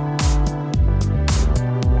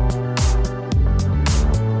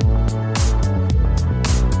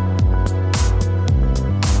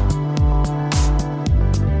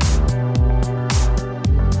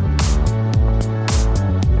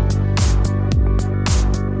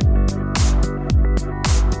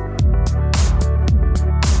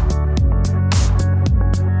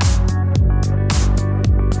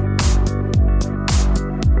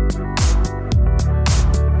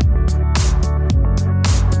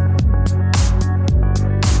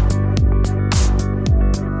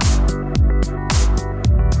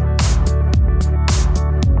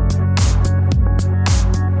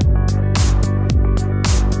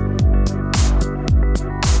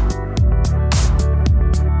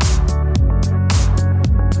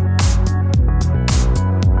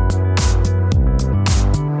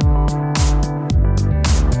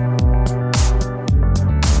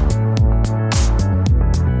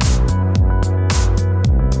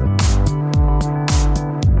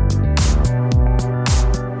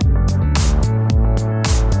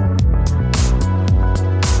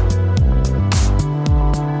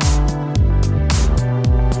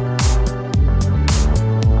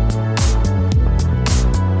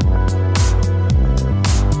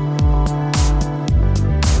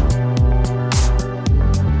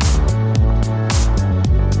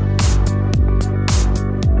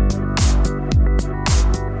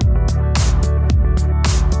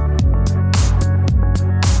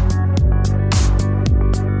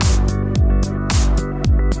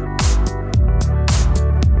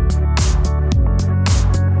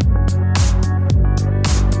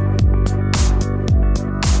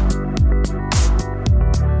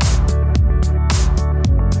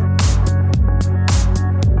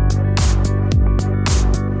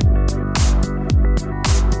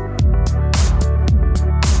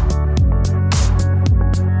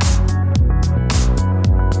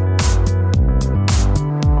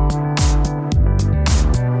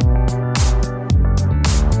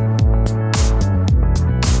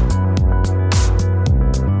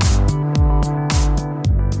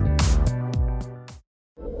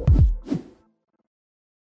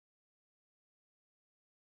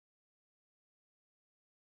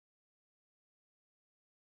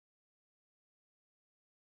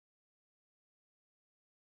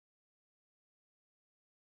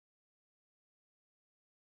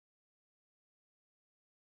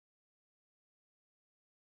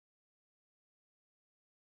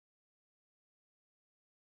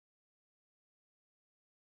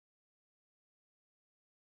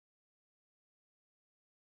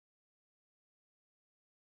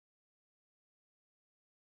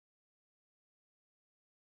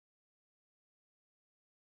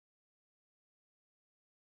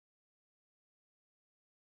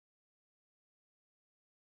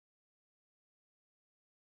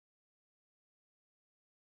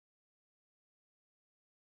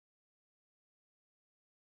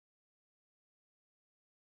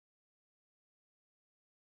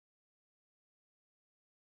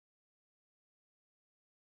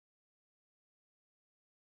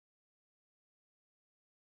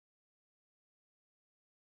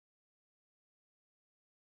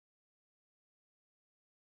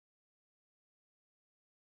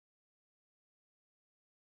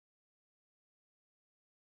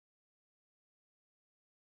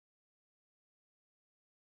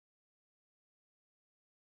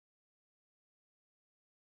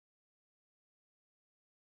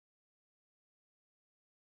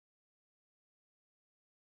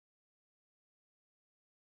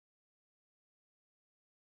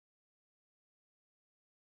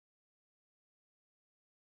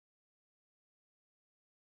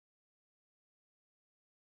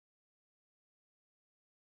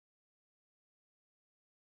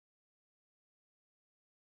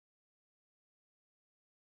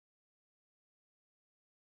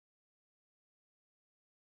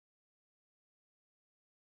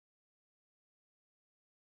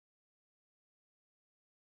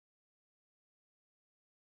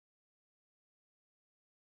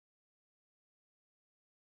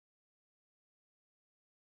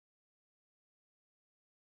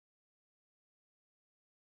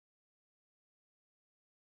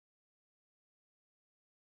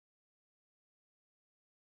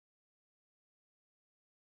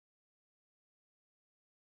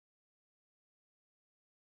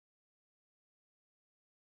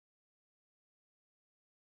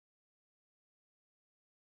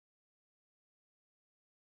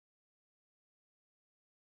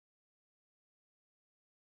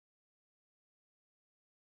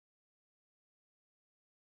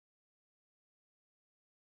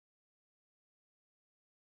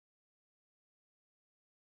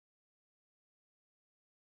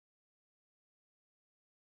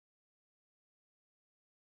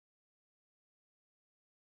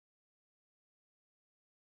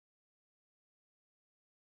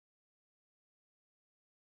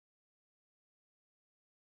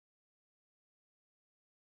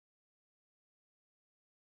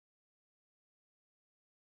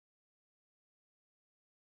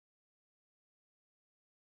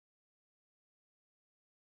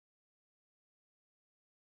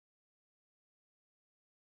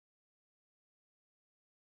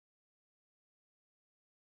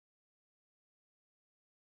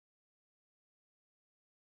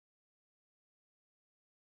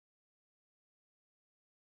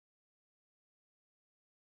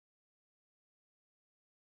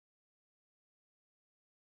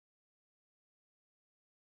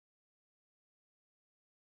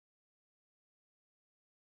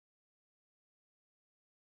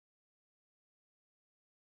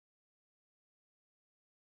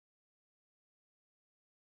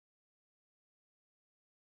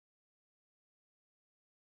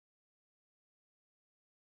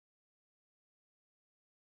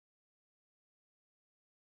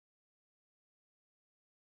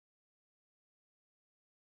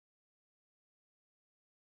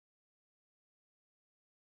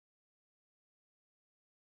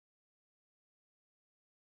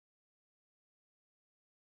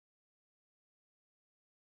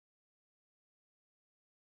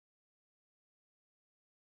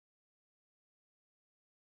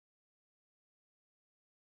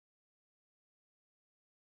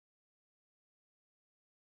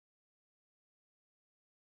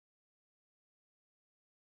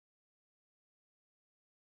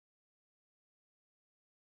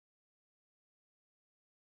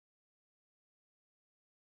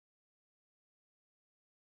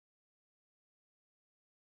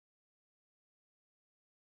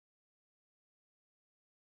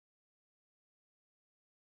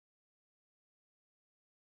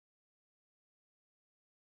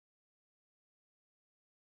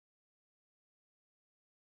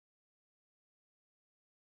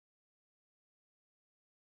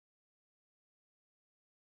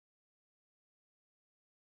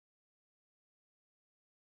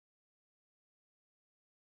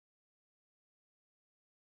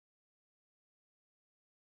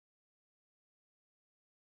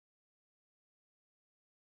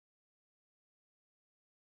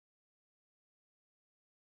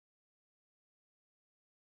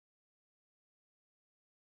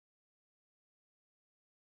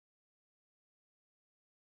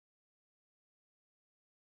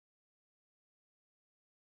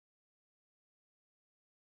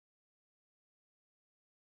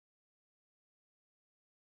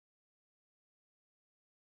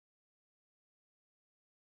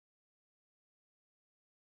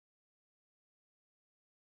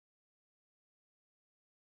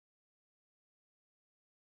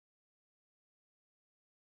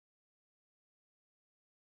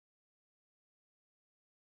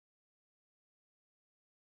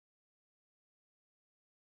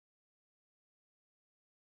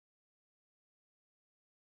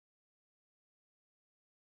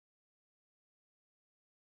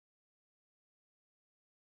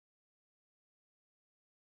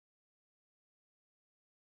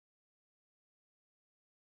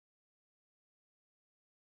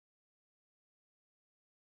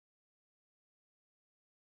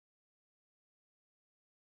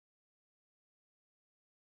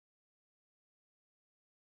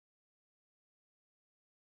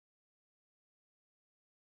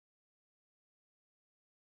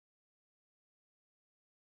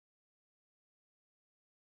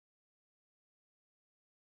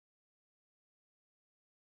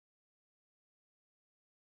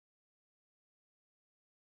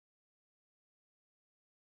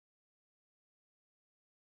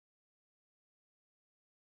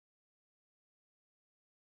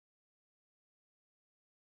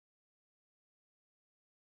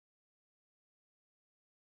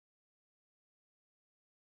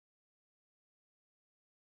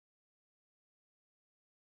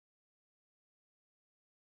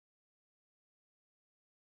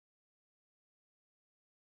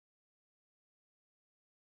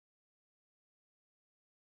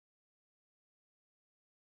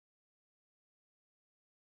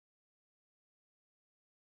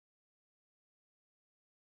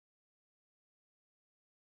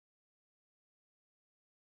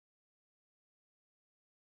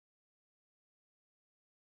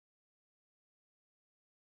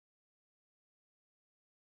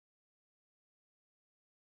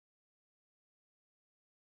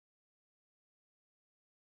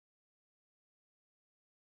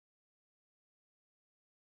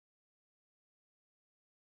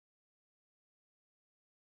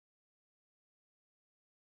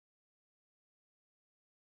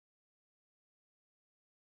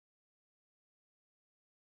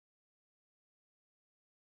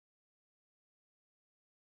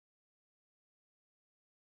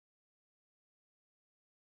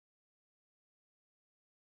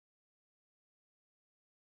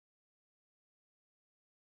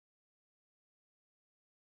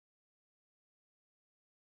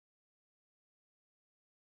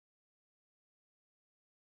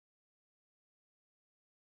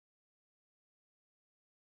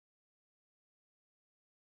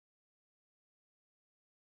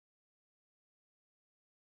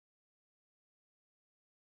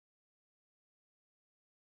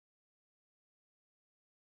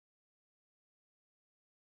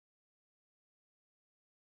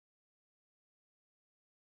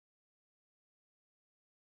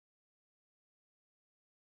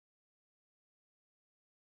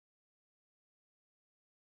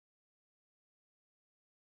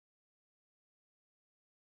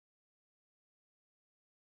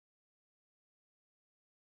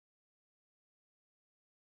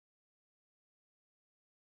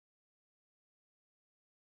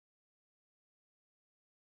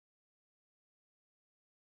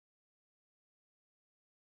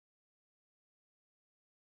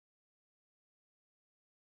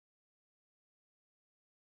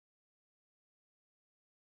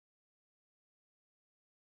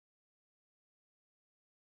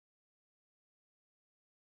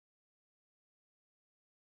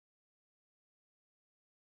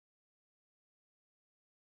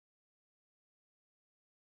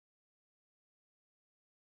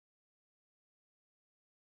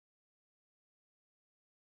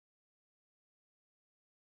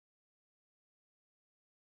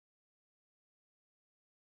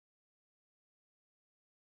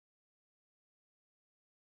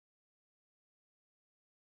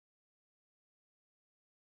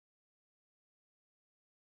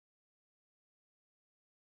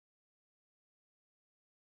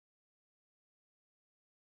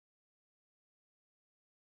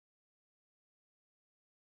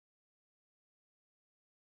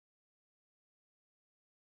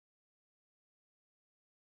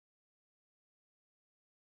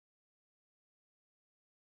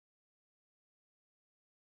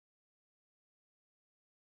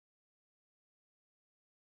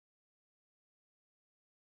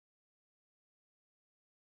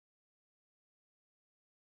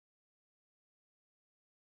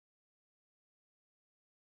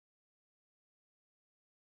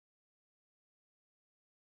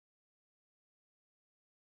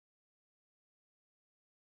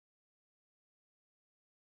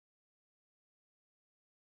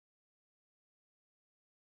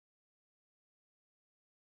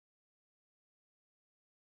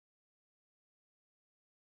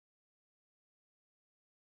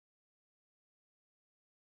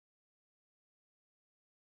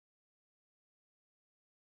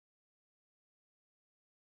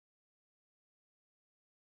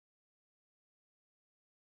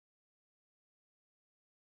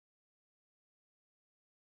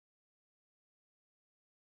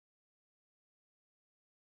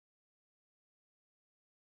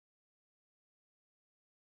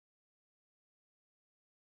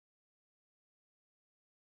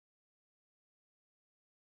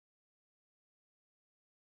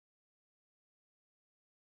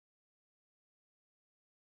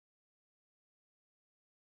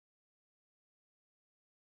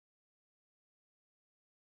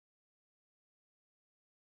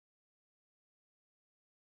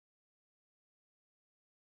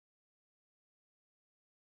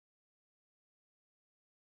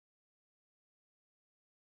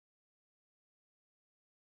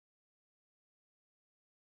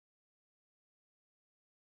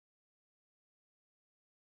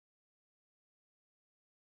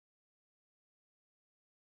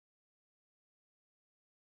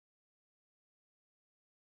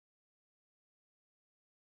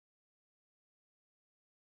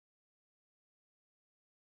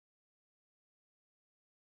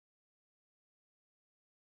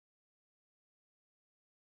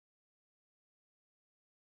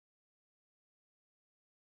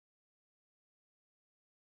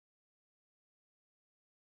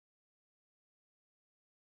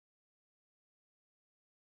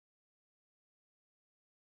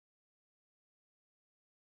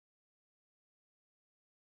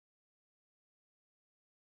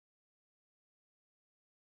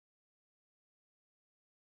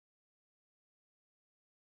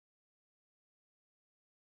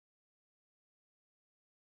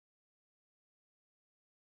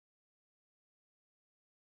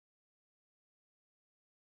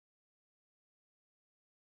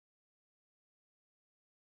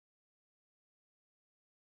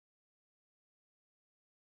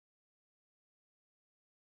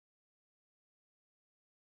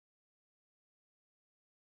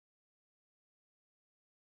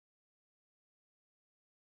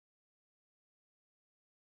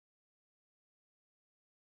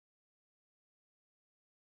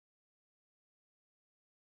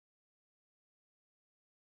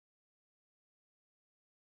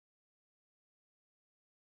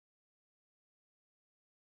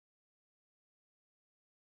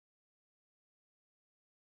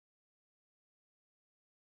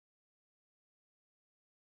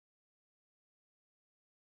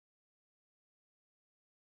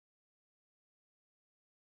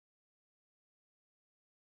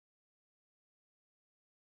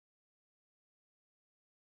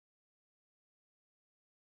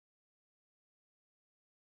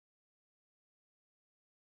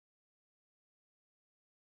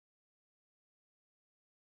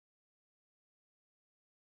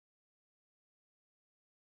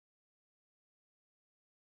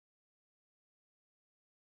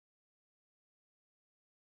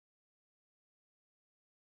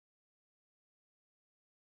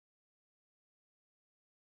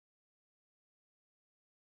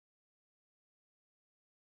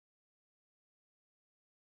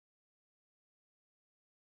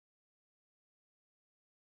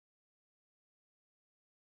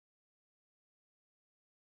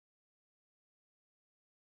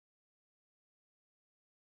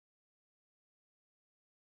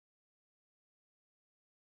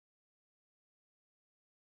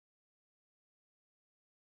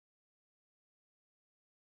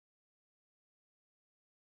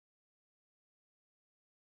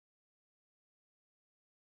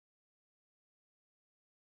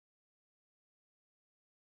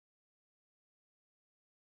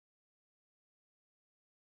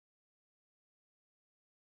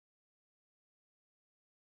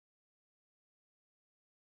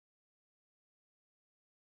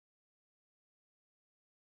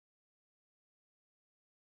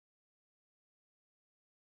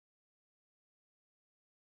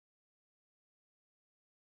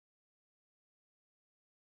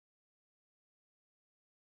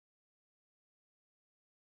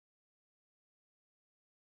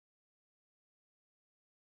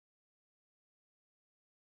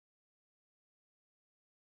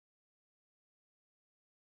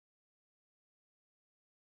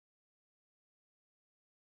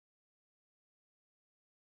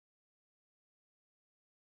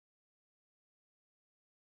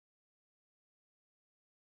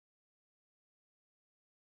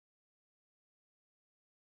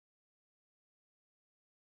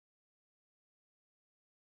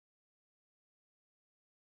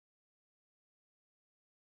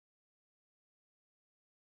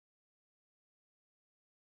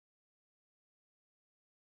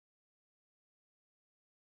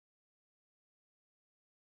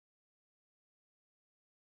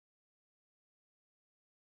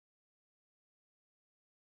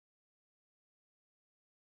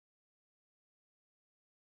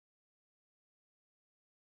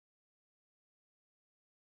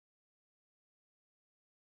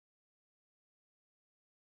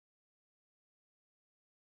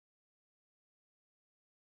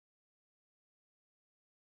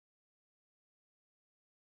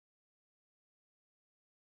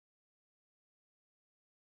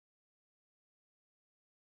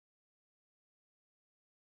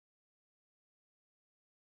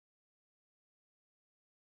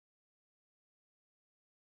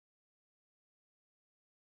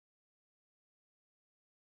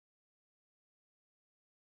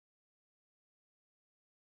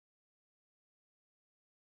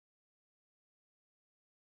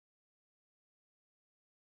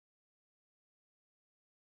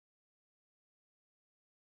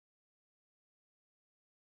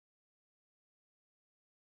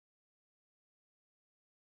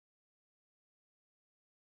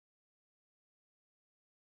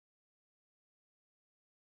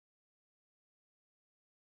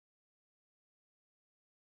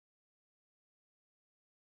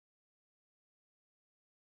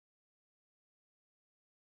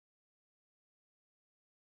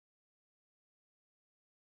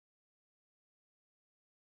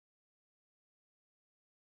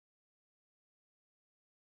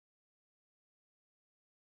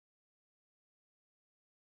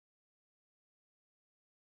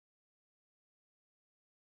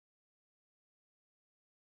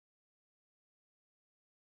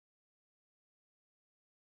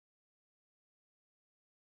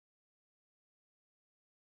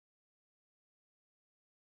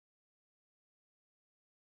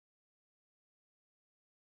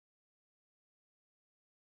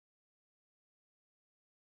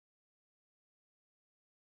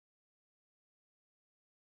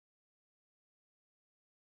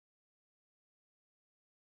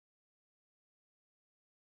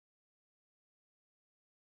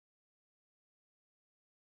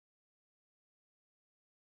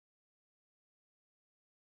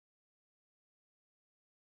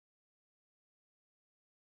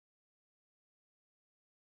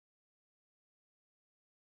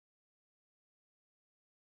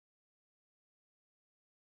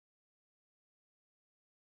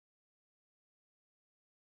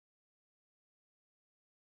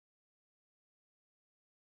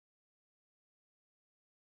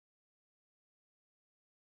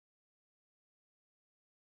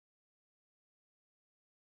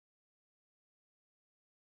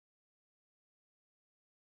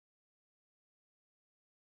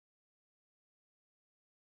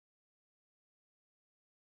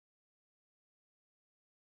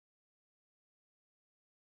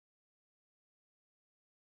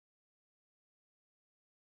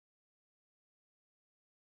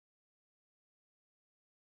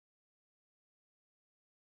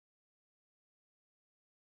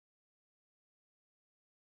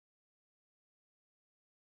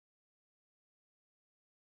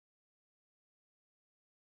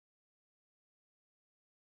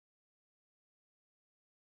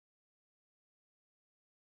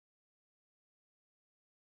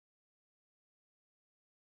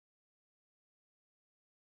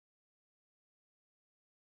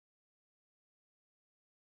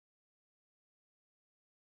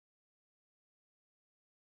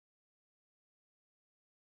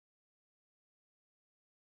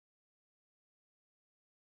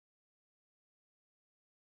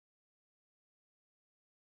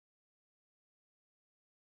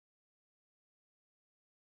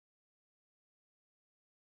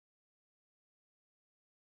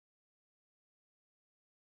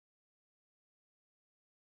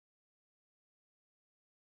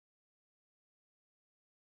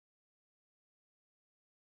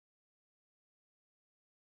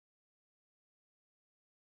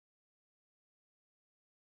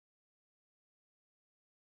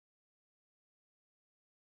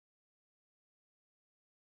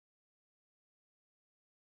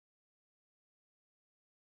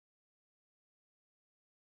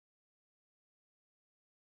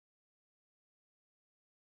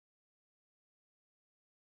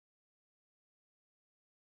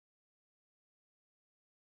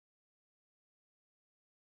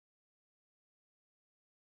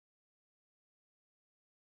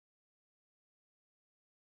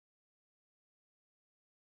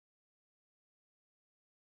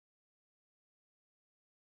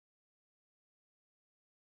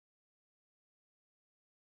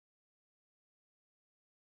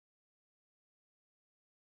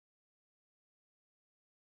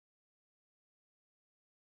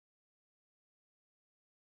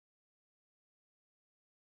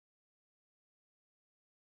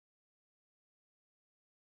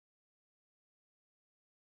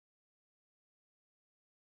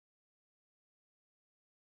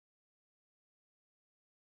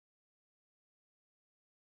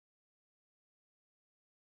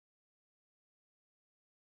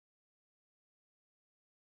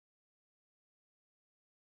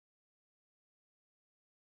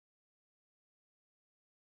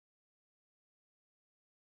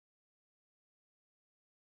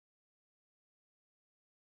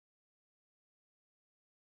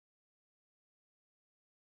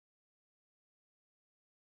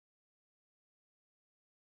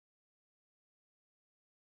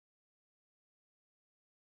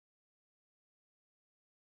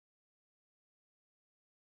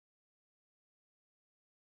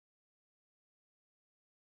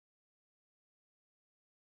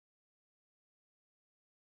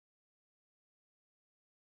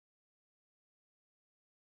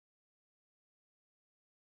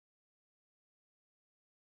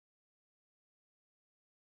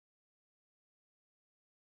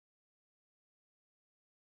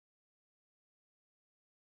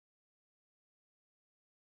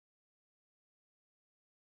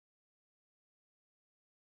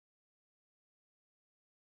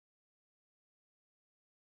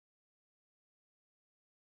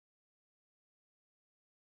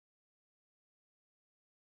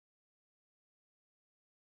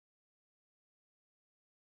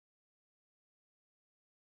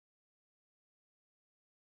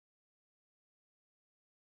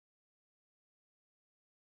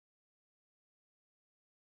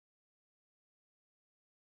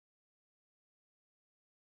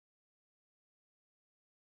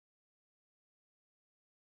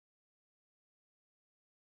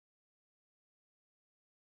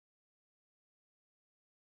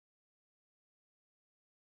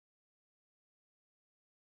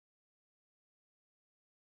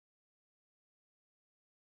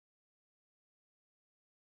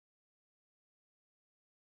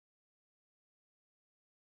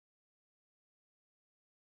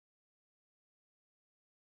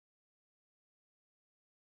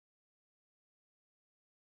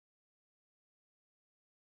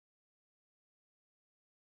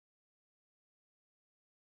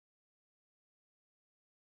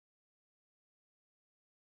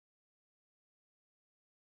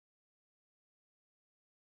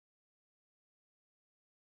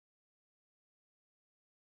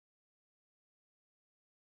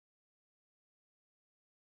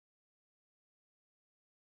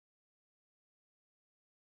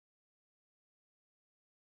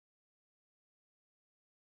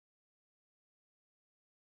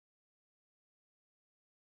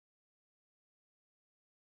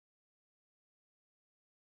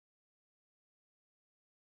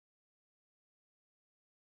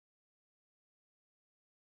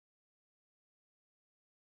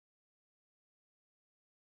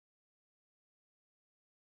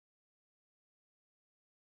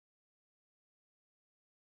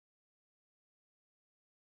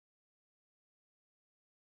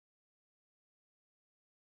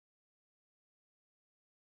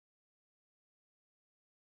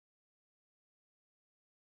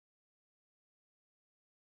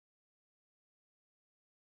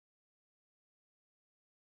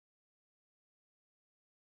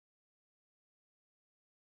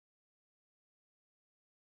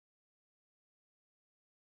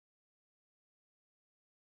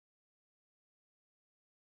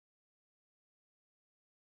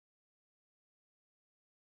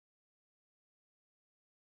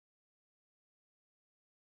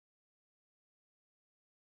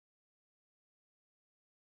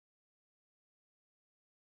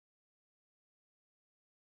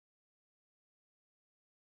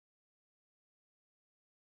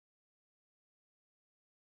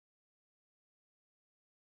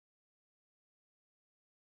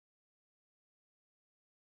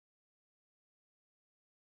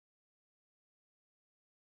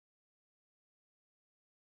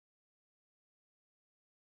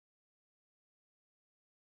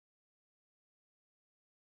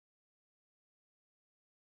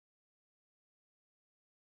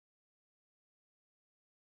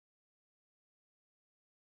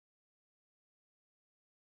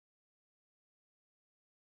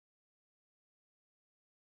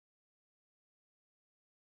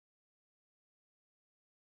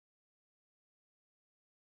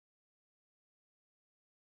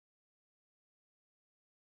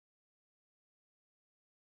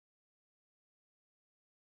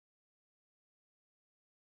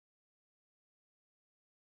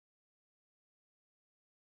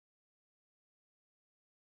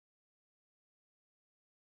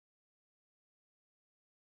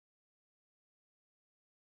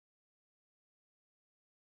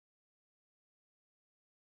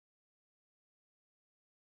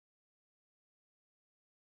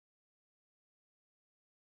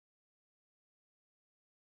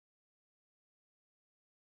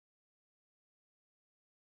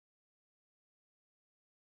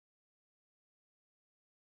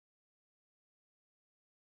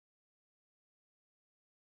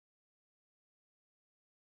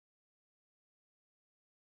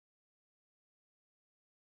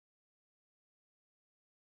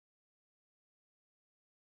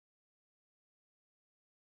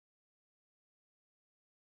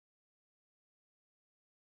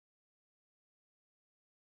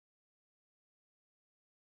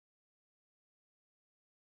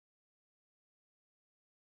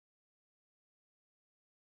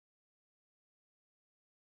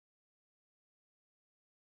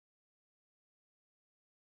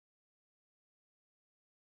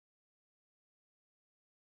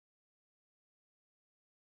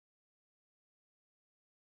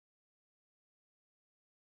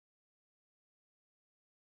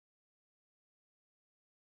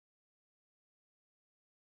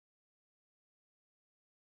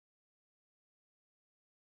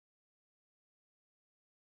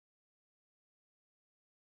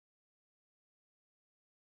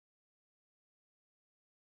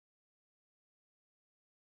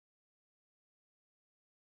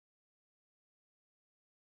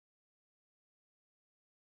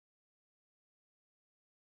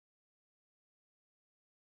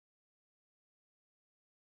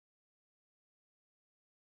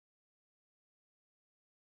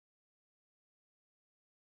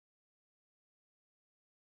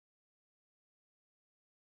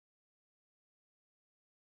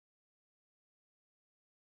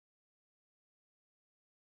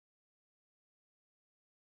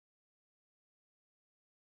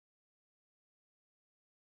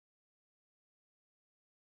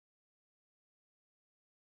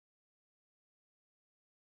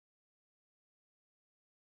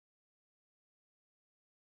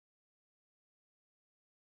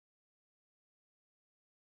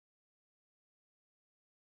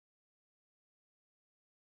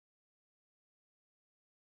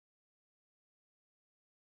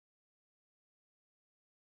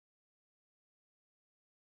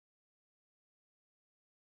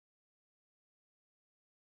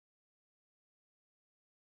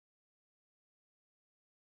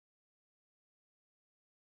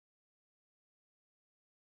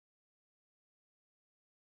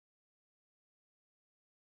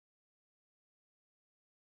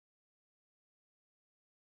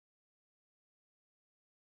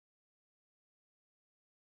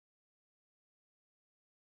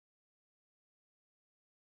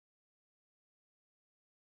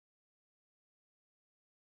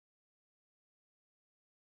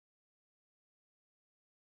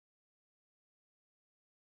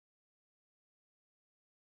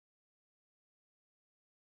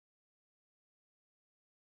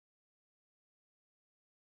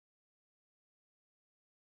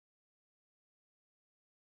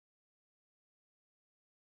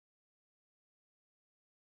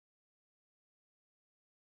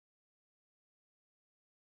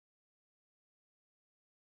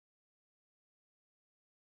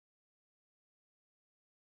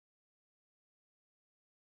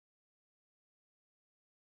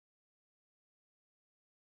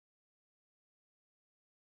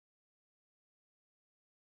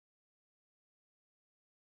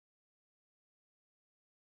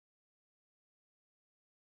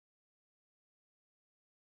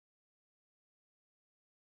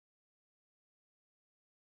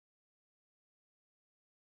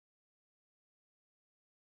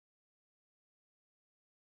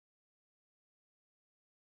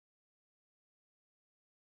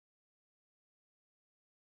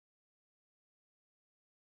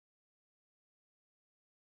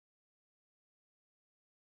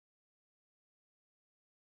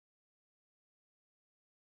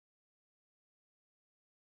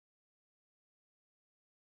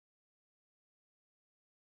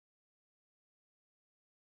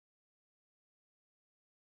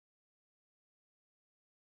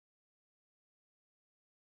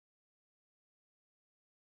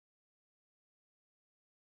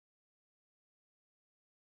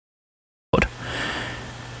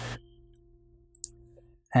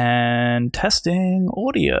 And testing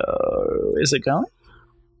audio. Is it going?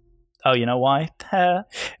 Oh, you know why? It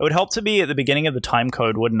would help to be at the beginning of the time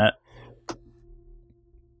code, wouldn't it?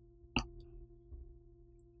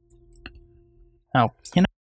 Oh, you know.